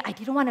see me. I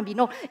didn't want to be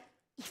known.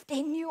 If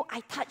they knew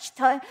I touched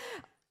her,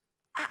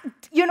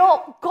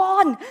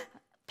 gone.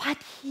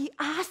 But he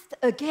asked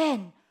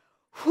again,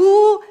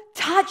 "Who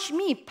touched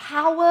me?"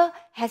 Power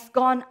has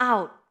gone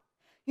out.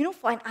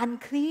 For an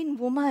unclean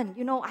woman,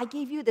 I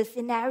gave you the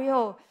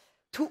scenario.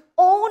 To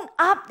own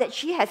up that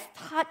she has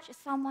touched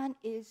someone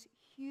is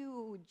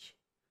huge.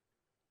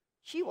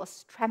 She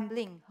was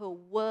trembling. Her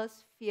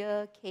worst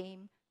fear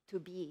came to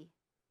be.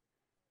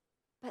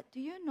 But do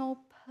you know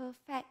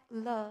perfect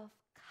love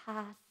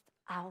casts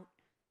out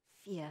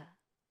fear?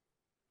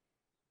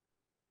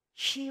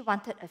 She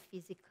wanted a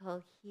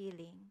physical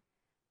healing,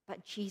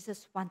 but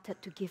Jesus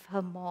wanted to give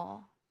her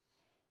more.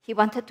 He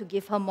wanted to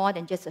give her more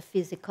than just a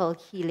physical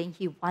healing.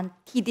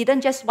 He didn't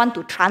just want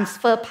to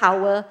transfer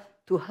power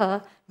to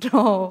her.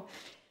 No.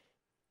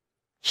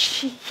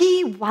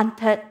 He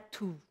wanted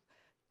to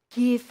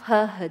give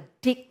her her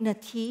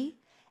dignity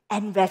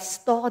and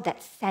restore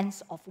that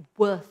sense of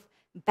worth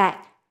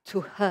back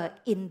to her.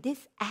 In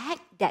this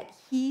act that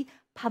he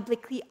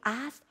publicly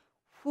asked,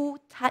 "Who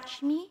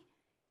touched me?"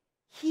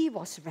 he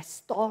was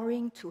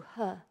restoring to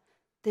her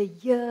the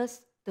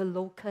years the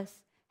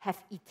locusts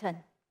have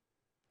eaten.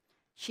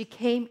 She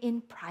came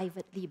in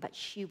privately, but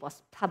she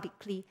was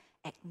publicly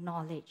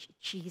acknowledged.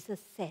 Jesus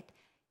said,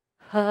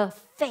 her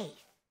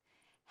faith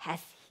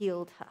has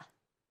healed her.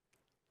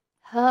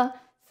 Her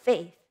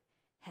faith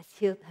has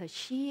healed her.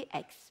 She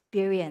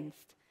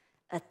experienced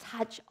a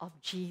touch of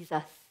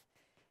Jesus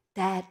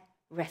that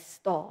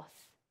restores.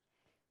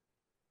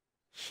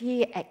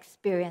 She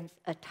experienced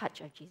a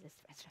touch of Jesus.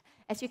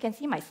 As you can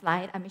see my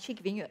slide, I'm actually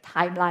giving you a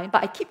timeline,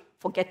 but I keep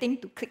forgetting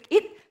to click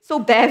it, so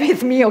bear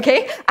with me,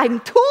 okay?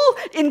 I'm too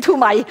into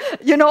my,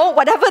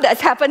 whatever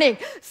that's happening.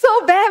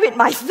 So bear with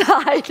my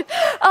slide.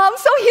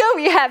 So here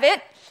we have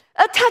it.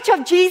 A touch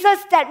of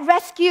Jesus that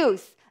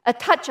rescues. A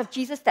touch of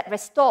Jesus that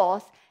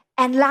restores.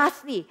 And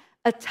lastly,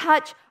 a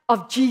touch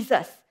of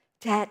Jesus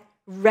that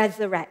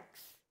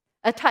resurrects.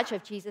 A touch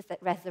of Jesus that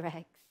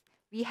resurrects.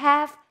 We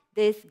have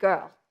this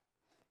girl.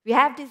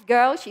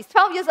 She's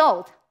 12 years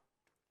old.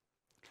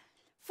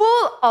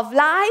 Full of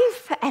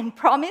life and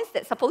promise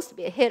that's supposed to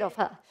be ahead of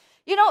her.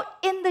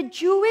 In the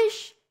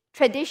Jewish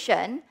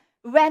tradition,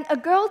 when a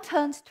girl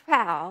turns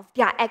 12,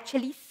 they are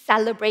actually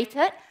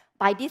celebrated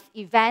by this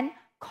event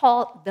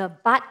called the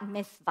bat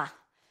mitzvah.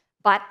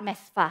 Bat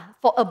mitzvah.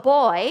 For a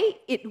boy,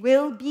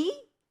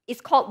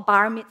 it's called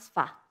bar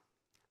mitzvah.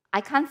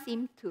 I can't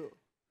seem to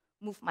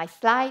move my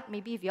slide.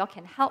 Maybe if y'all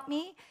can help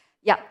me.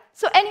 Yeah.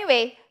 So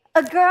anyway,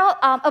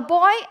 a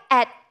boy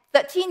at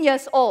 13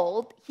 years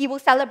old, he will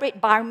celebrate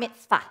bar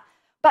mitzvah.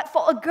 But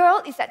for a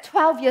girl, it's at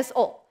 12 years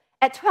old.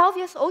 At 12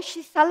 years old,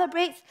 she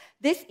celebrates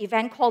this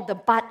event called the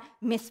bat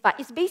mitzvah.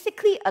 It's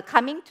basically a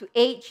coming to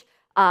age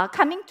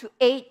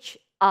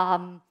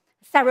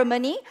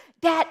ceremony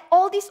that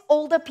all these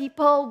older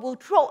people will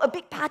throw a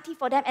big party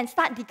for them and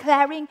start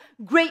declaring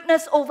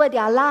greatness over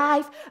their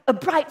life, a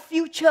bright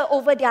future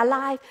over their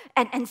life,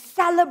 and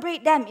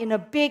celebrate them in a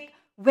big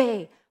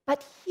way.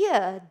 But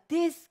here,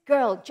 this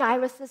girl,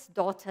 Jairus'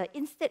 daughter,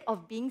 instead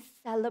of being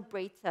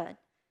celebrated,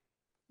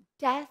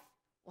 death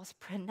was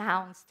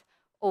pronounced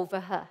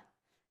over her.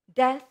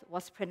 Death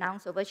was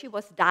pronounced over her. She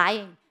was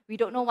dying. We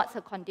don't know what's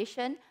her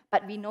condition,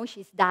 but we know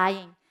she's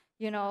dying.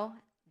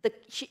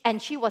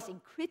 And she was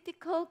in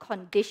critical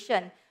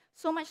condition,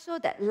 so much so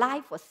that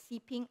life was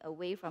seeping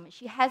away from her.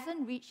 She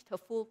hasn't reached her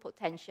full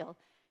potential.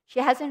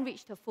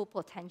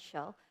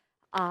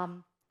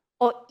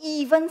 Or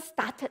even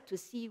started to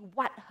see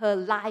what her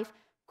life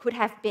could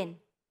have been.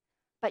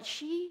 But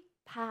she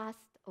passed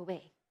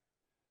away.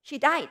 She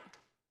died.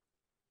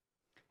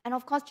 And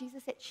of course,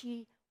 Jesus said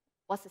she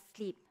was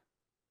asleep.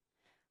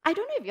 I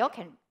don't know if y'all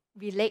can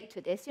relate to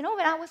this. When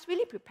I was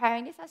really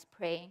preparing this, I was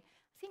praying,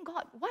 saying,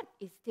 God, what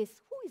is this?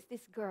 Who is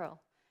this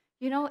girl?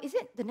 Is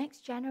it the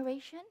next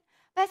generation?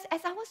 But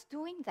as I was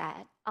doing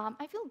that,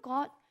 I feel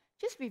God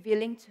just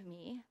revealing to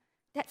me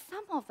that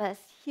some of us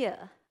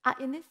here are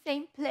in the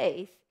same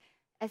place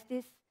as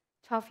this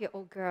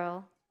 12-year-old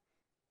girl.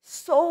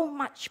 So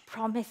much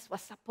promise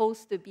was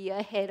supposed to be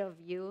ahead of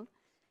you.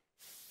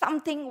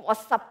 Something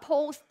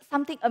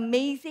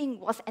amazing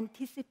was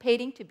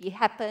anticipating to be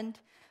happened,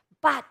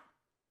 but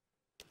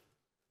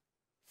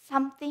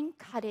something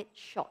cut it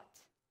short.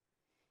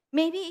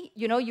 Maybe,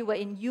 you were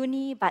in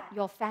uni, but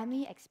your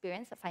family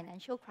experienced a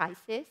financial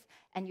crisis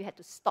and you had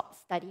to stop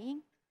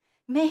studying.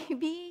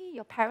 Maybe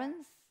your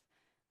parents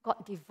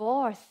got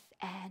divorced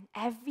and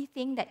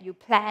everything that you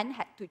planned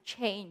had to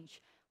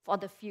change for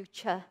the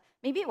future.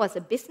 Maybe it was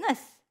a business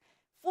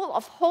full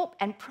of hope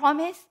and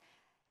promise,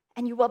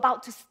 and you were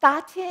about to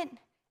start it,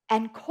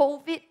 and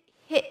COVID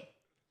hit.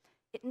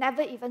 It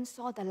never even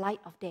saw the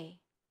light of day.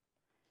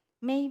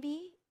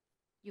 Maybe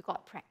you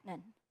got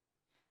pregnant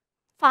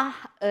far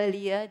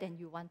earlier than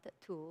you wanted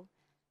to,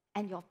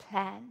 and your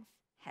plans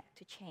had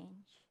to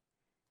change.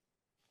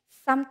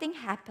 Something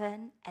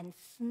happened and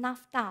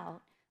snuffed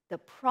out the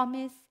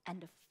promise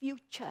and the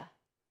future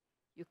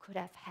you could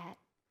have had.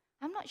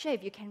 I'm not sure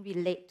if you can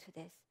relate to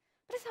this,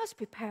 but as I was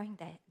preparing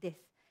this,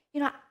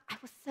 I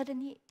was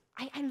suddenly,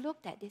 I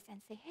looked at this and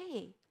said,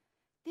 hey,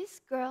 this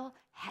girl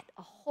had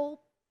a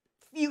whole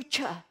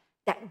future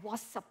that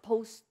was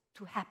supposed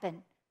to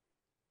happen.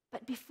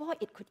 But before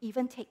it could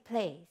even take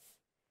place,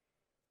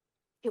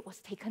 it was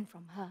taken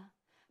from her.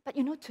 But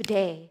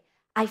today,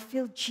 I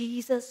feel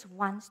Jesus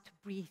wants to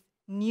breathe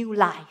new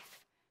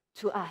life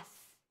to us.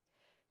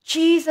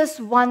 Jesus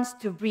wants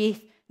to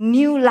breathe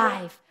new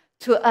life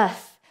to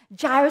us.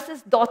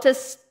 Jairus' daughter's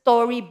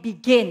story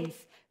begins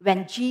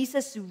when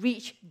Jesus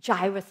reached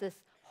Jairus'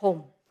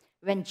 home.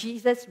 When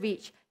Jesus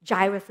reached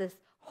Jairus'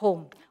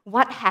 home.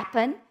 What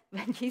happened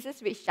when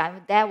Jesus reached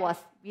Jairus? There was,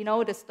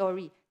 the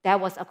story, there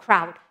was a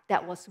crowd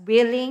that was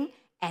wailing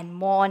and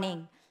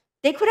mourning.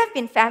 They could have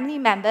been family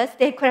members.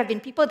 They could have been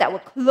people that were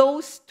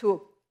close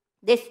to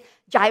this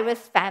Jairus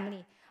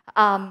family.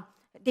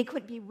 They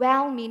could be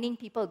well-meaning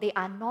people. They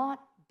are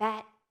not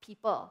bad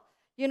people.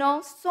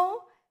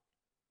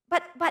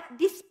 But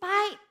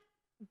despite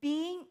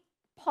being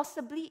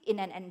possibly in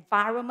an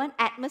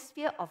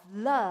atmosphere of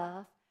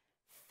love,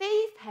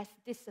 faith has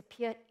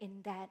disappeared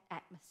in that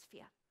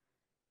atmosphere.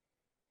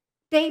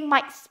 They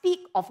might speak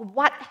of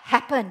what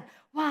happened.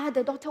 Wow,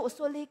 the daughter was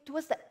so late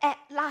towards the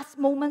last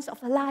moments of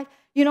her life.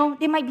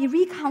 They might be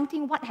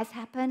recounting what has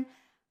happened,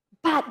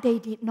 but they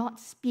did not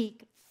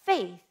speak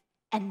faith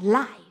and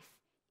life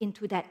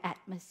into that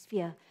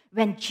atmosphere.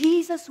 When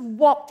Jesus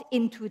walked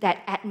into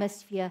that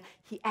atmosphere,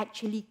 he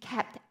actually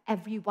kept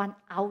everyone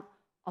out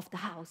of the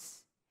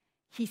house.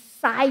 He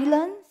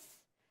silenced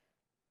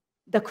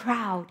the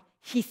crowd.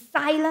 He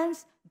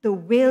silenced the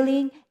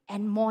wailing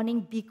and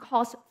mourning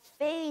because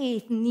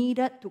faith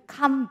needed to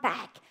come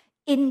back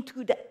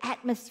into the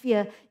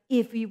atmosphere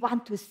if we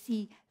want to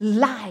see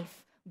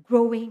life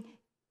growing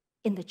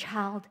in the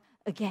child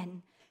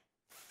again.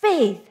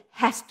 Faith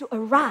has to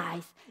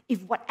arise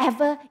if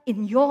whatever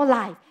in your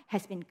life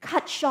has been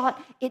cut short,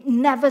 it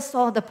never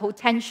saw the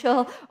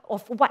potential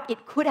of what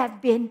it could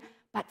have been,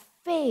 but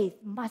faith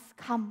must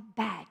come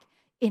back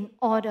in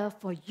order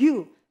for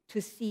you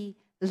to see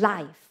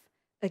life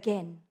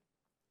again.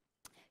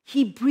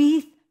 He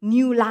breathed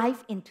new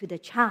life into the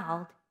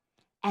child,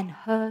 and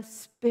her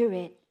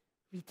spirit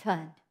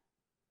returned.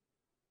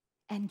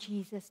 And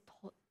Jesus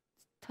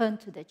turned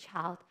to the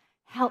child,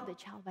 held the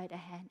child by the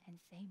hand, and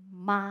said,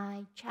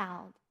 "My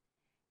child,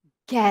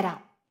 get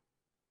up.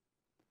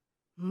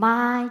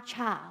 My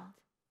child,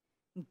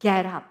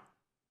 get up."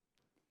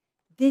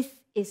 This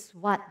is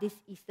what this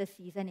Easter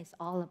season is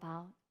all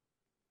about.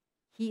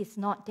 He is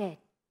not dead.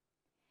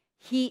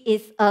 He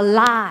is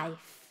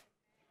alive.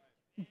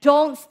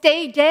 Don't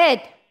stay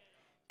dead.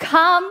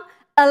 Come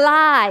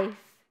alive.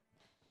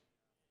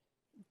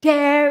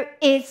 There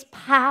is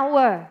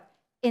power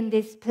in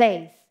this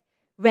place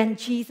when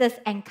Jesus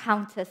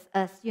encounters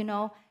us.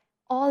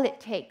 All it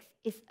takes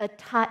is a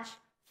touch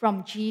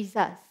from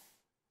Jesus,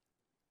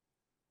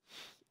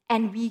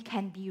 and we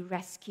can be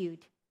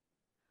rescued.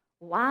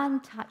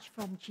 One touch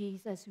from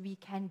Jesus, we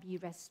can be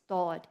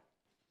restored.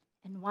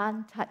 And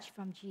one touch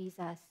from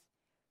Jesus,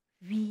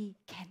 we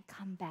can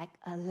come back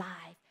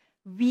alive.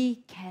 We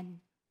can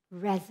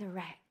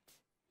resurrect.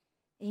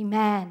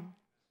 Amen.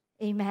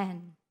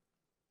 Amen.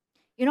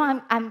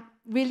 I'm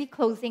really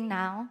closing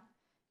now.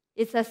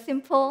 It's a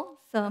simple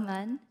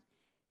sermon.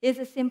 It's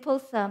a simple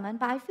sermon,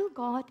 but I feel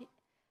God,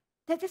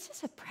 that there's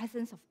just a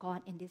presence of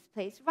God in this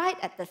place. Right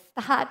at the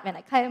start, when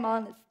I came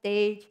on the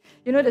stage,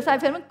 the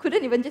sermon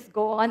couldn't even just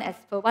go on as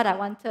per what I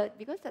wanted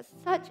because there's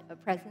such a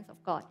presence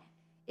of God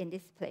in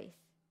this place.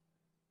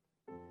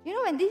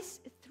 When these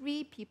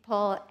three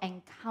people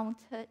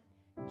encountered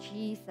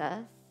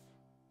Jesus,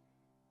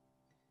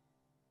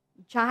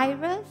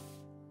 Jairus,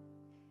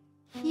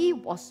 he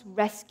was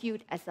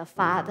rescued as a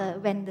father.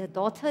 When the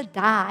daughter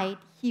died,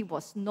 he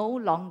was no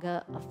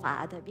longer a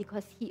father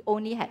because he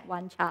only had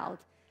one child.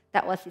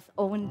 That was his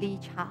only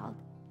child.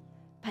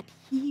 But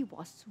he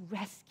was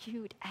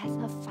rescued as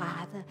a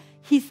father.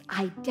 His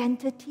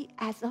identity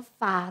as a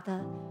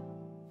father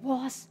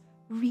was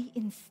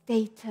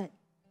reinstated.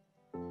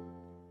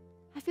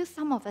 I feel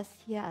some of us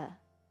here,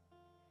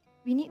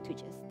 we need to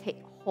just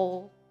take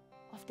hold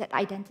of that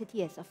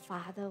identity as a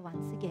father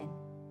once again.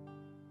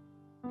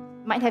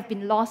 Might have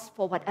been lost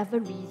for whatever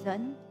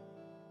reason,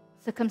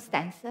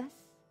 circumstances,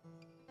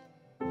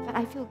 but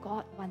I feel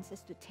God wants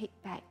us to take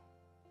back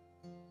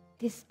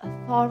this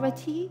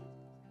authority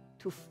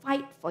to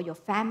fight for your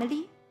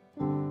family,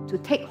 to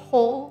take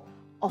hold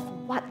of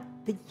what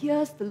the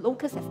years the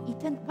locusts have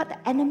eaten, what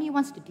the enemy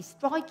wants to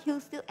destroy,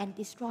 kill, steal, and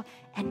destroy.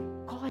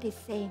 And God is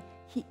saying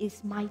He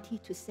is mighty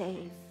to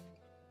save.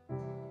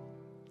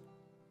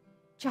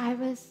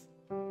 Jairus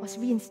was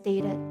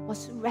reinstated,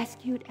 was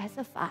rescued as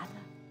a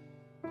father.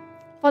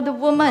 For the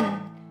woman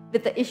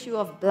with the issue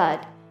of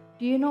blood,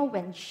 do you know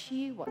when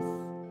she was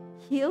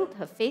healed,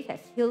 her faith has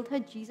healed her,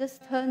 Jesus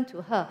turned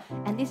to her.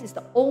 And this is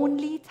the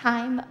only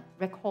time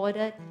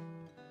recorded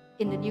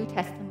in the New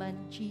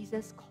Testament,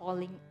 Jesus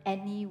calling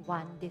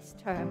anyone this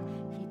term.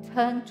 He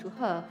turned to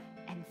her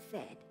and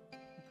said,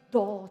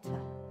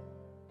 "Daughter."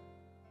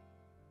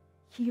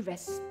 He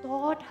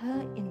restored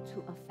her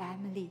into a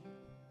family.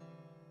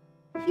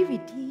 He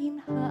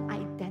redeemed her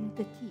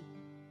identity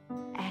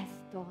as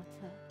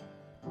daughter.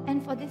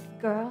 And for this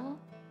girl,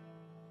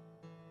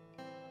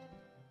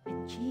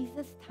 when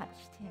Jesus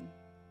touched him,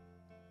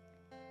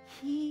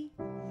 He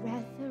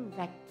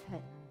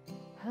resurrected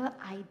her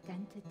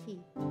identity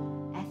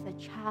as a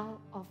child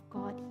of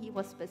God. He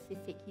was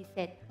specific. He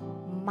said,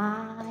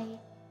 "My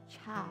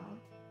child.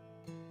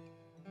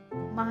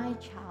 My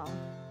child."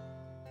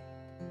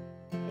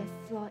 Yes,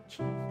 Lord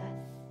Jesus.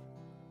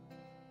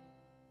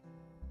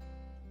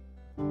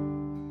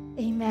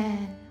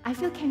 Amen. I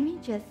feel, can we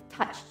just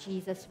touch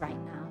Jesus right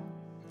now?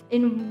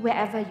 In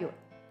wherever you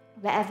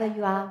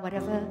are,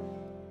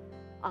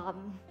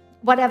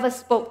 whatever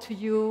spoke to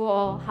you,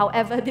 or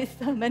however this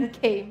sermon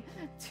came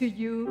to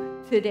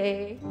you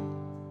today,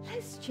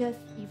 let's just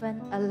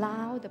even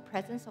allow the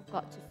presence of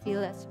God to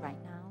fill us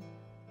right now.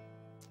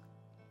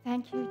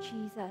 Thank you,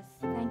 Jesus.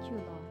 Thank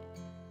you,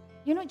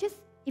 Lord. Just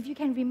if you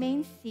can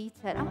remain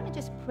seated, I want to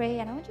just pray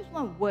and I just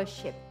want to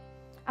worship.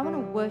 I want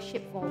to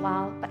worship for a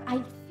while, but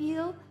I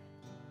feel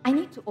I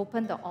need to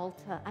open the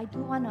altar. I do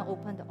want to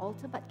open the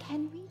altar, but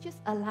can we just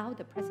allow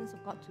the presence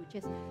of God to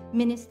just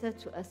minister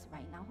to us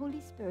right now?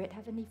 Holy Spirit,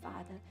 Heavenly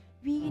Father,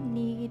 we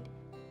need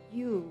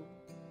you.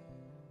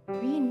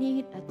 We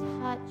need a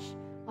touch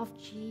of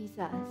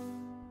Jesus,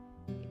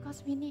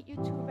 because we need you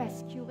to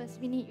rescue us.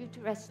 We need you to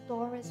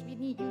restore us. We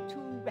need you to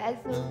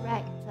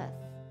resurrect us.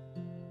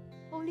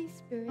 Holy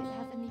Spirit,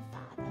 Heavenly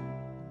Father,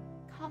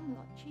 come,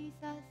 Lord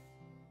Jesus.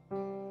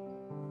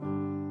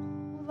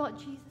 Oh, Lord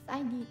Jesus,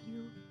 I need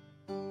you.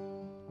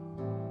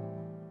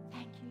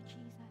 Thank you,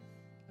 Jesus.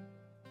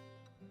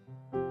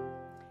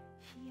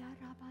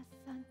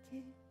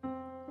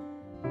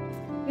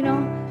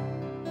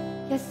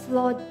 Yes,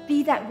 Lord,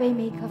 be that way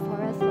maker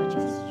for us, Lord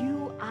Jesus.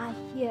 You are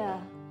here.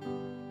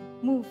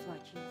 Move,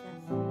 Lord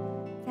Jesus.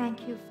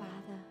 Thank you,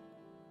 Father.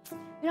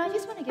 I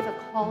just want to give a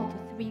call to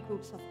 3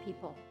 groups of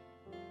people.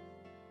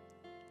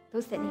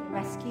 Those that need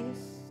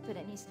rescues, those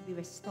that needs to be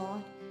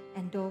restored,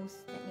 and those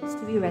that needs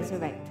to be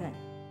resurrected.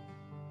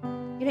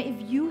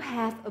 If you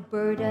have a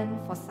burden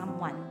for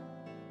someone,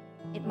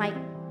 it might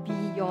be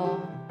your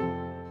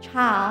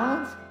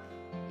child,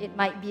 it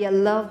might be a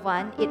loved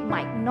one, it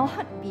might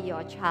not be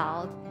your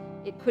child,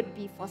 it could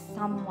be for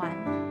someone,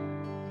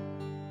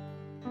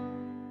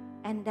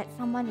 and that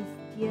someone is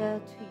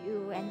dear to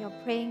you, and you're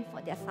praying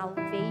for their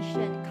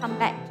salvation, come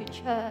back to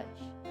church.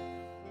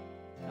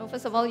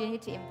 First of all, you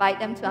need to invite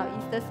them to our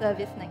Easter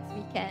service next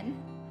weekend.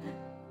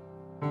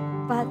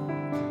 But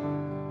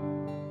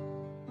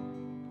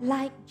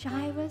like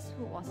Jairus,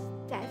 who was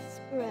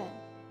desperate,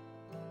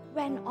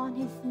 went on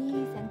his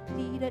knees and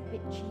pleaded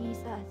with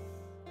Jesus.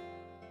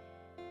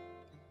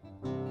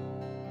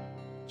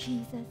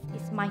 Jesus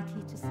is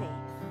mighty to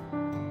save.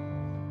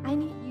 I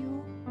need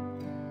you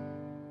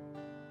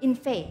in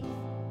faith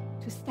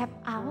to step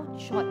out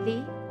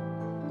shortly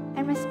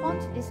and respond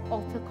to this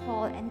altar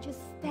call and just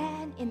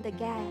stand in the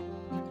gap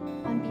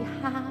on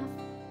behalf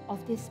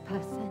of this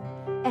person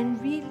and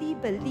really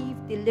believe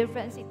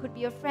deliverance. It could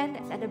be a friend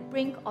that's at the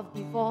brink of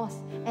divorce,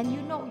 and you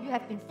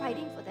have been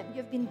fighting for them.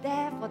 You've been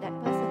there for that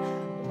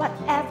person.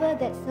 Whatever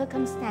that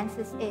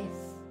circumstances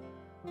is,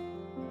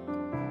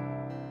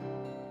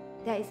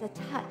 there is a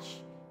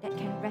touch that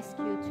can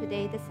rescue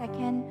today. The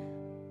second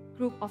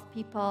group of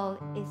people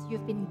is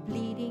you've been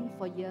bleeding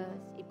for years.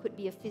 It could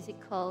be a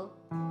physical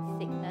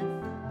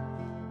sickness,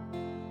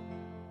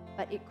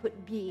 but it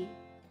could be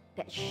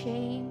that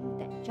shame,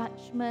 that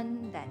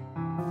judgment, that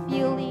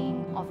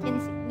feeling of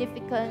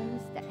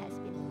insignificance that has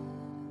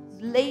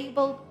been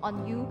labeled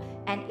on you,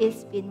 and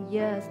it's been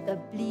years. The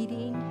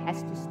bleeding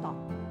has to stop.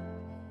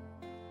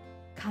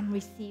 Come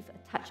receive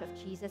a touch of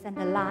Jesus. And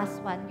the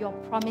last one, your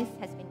promise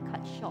has been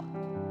cut short.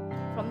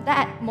 From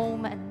that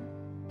moment,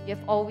 you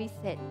have always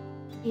said,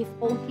 if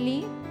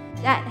only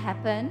that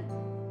happened,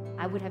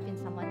 I would have been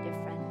someone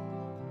different.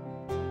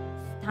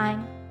 It's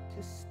time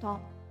to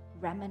stop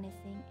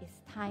reminiscing.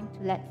 It's time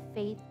to let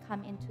faith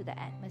come into the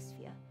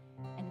atmosphere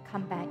and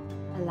come back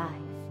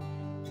alive.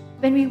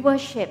 When we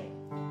worship,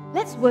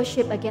 let's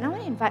worship again. I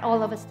want to invite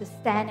all of us to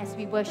stand as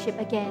we worship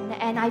again.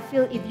 And I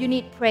feel if you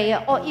need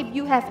prayer, or if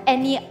you have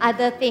any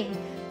other thing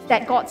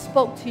that God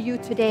spoke to you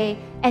today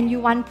and you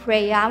want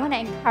prayer, I want to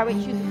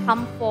encourage you to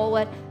come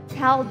forward.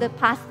 Tell the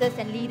pastors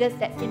and leaders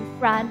that's in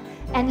front,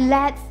 and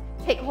let's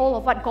take hold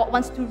of what God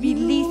wants to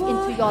release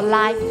into your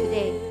life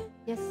today.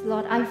 Yes,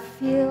 Lord, I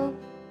feel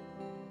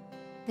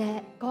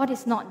that God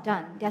is not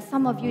done. There are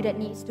some of you that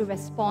needs to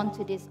respond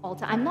to this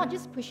altar. I'm not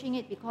just pushing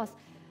it because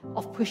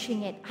of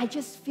pushing it. I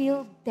just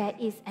feel there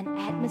is an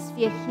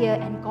atmosphere here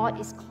and God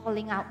is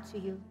calling out to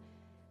you.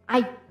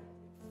 I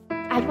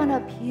want to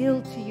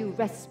appeal to you.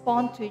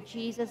 Respond to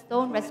Jesus.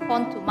 Don't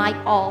respond to my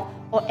call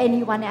or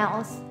anyone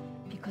else,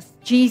 because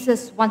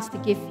Jesus wants to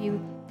give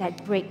you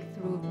that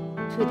breakthrough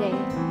today.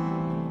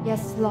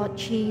 Yes, Lord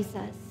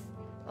Jesus.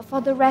 But for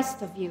the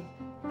rest of you,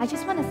 I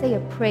just want to say a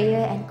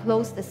prayer and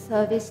close the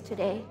service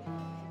today,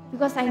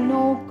 because I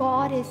know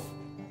God is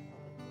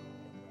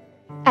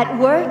at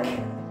work,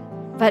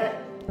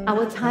 but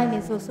our time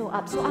is also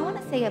up. So I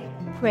want to say a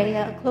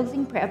prayer, a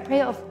closing prayer, a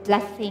prayer of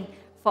blessing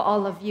for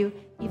all of you,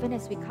 even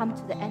as we come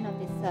to the end of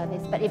this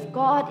service. But if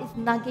God is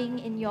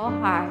nugging in your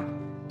heart,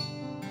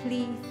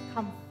 please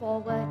come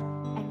forward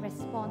and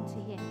respond to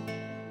Him.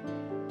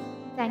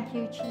 Thank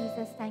you,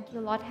 Jesus. Thank you,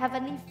 Lord.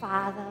 Heavenly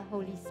Father,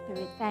 Holy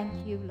Spirit, thank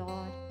you,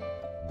 Lord,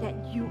 that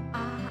you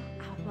are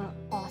our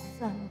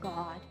awesome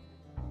God,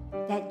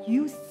 that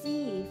you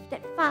see,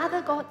 that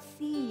Father God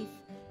sees,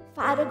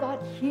 Father God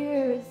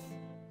hears,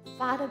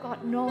 Father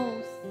God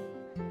knows,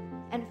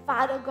 and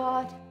Father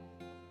God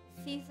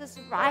sees us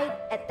right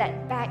at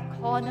that back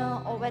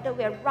corner, or whether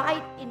we're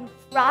right in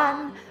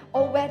front,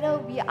 or whether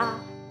we are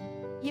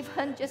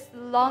even just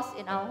lost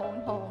in our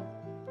own home.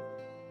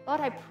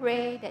 Lord, I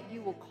pray that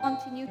you will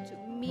continue to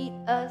meet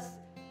us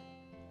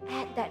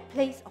at that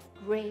place of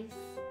grace.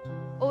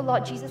 Oh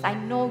Lord Jesus, I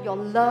know your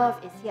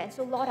love is here. And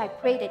so Lord, I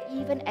pray that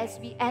even as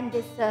we end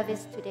this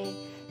service today,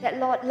 that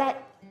Lord,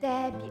 let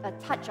there be a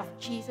touch of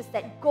Jesus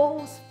that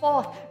goes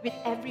forth with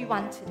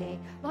everyone today.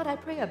 Lord, I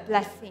pray a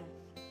blessing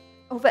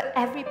over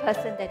every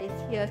person that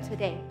is here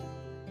today.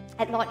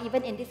 And Lord,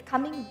 even in this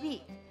coming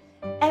week,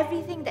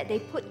 everything that they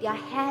put their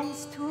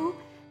hands to,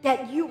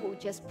 that you will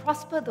just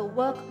prosper the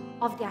work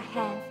of their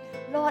hands.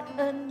 Lord,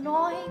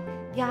 anoint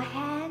their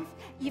hands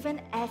even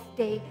as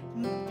they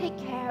take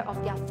care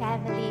of their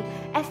family,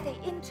 as they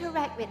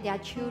interact with their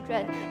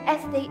children,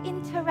 as they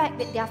interact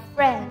with their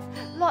friends.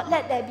 Lord,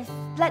 let there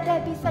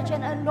be such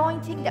an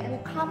anointing that will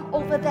come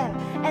over them.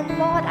 And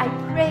Lord, I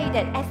pray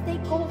that as they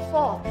go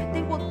forth,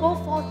 they will go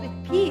forth with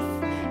peace,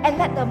 and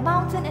let the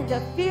mountain and the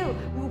field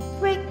will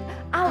break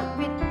out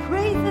with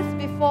praises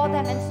before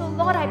them. And so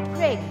Lord, I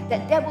pray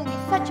that there will be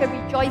such a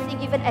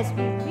rejoicing even as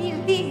we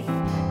release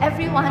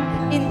everyone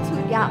into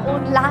their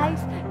own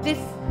lives this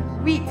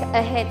week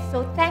ahead.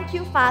 So thank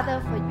you,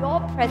 Father, for your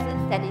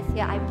presence that is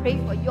here. I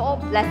pray for your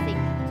blessing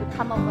to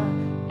come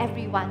over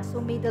everyone. So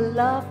may the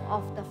love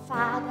of the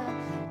Father,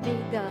 may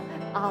the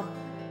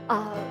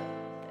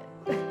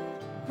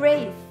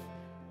grace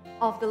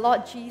of the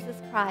Lord Jesus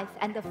Christ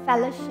and the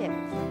fellowship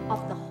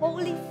of the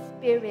Holy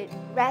Spirit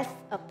rest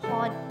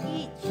upon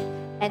each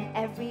and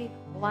every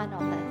one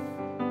of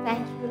us.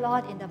 Thank you,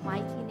 Lord. In the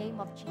mighty name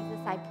of Jesus,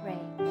 I pray.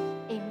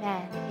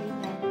 Amen.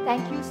 Amen.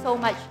 Thank you so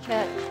much,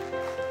 church.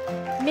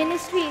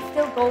 Ministry is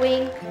still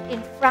going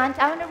in front.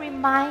 I want to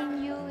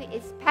remind you,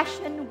 it's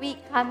Passion Week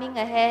coming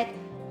ahead.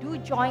 Do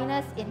join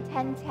us in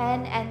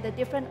 1010 and the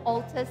different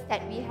altars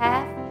that we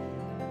have.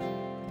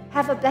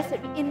 Have a blessed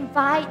week.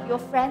 Invite your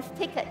friends.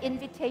 Take an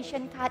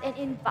invitation card and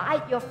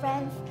invite your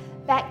friends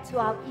back to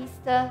our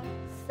Easter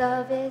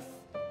service.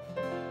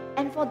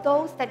 And for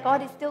those that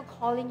God is still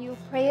calling you,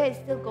 prayer is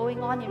still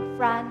going on in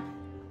front.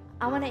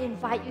 I want to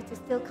invite you to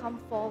still come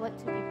forward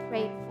to be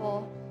prayed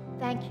for.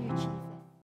 Thank you, Jesus.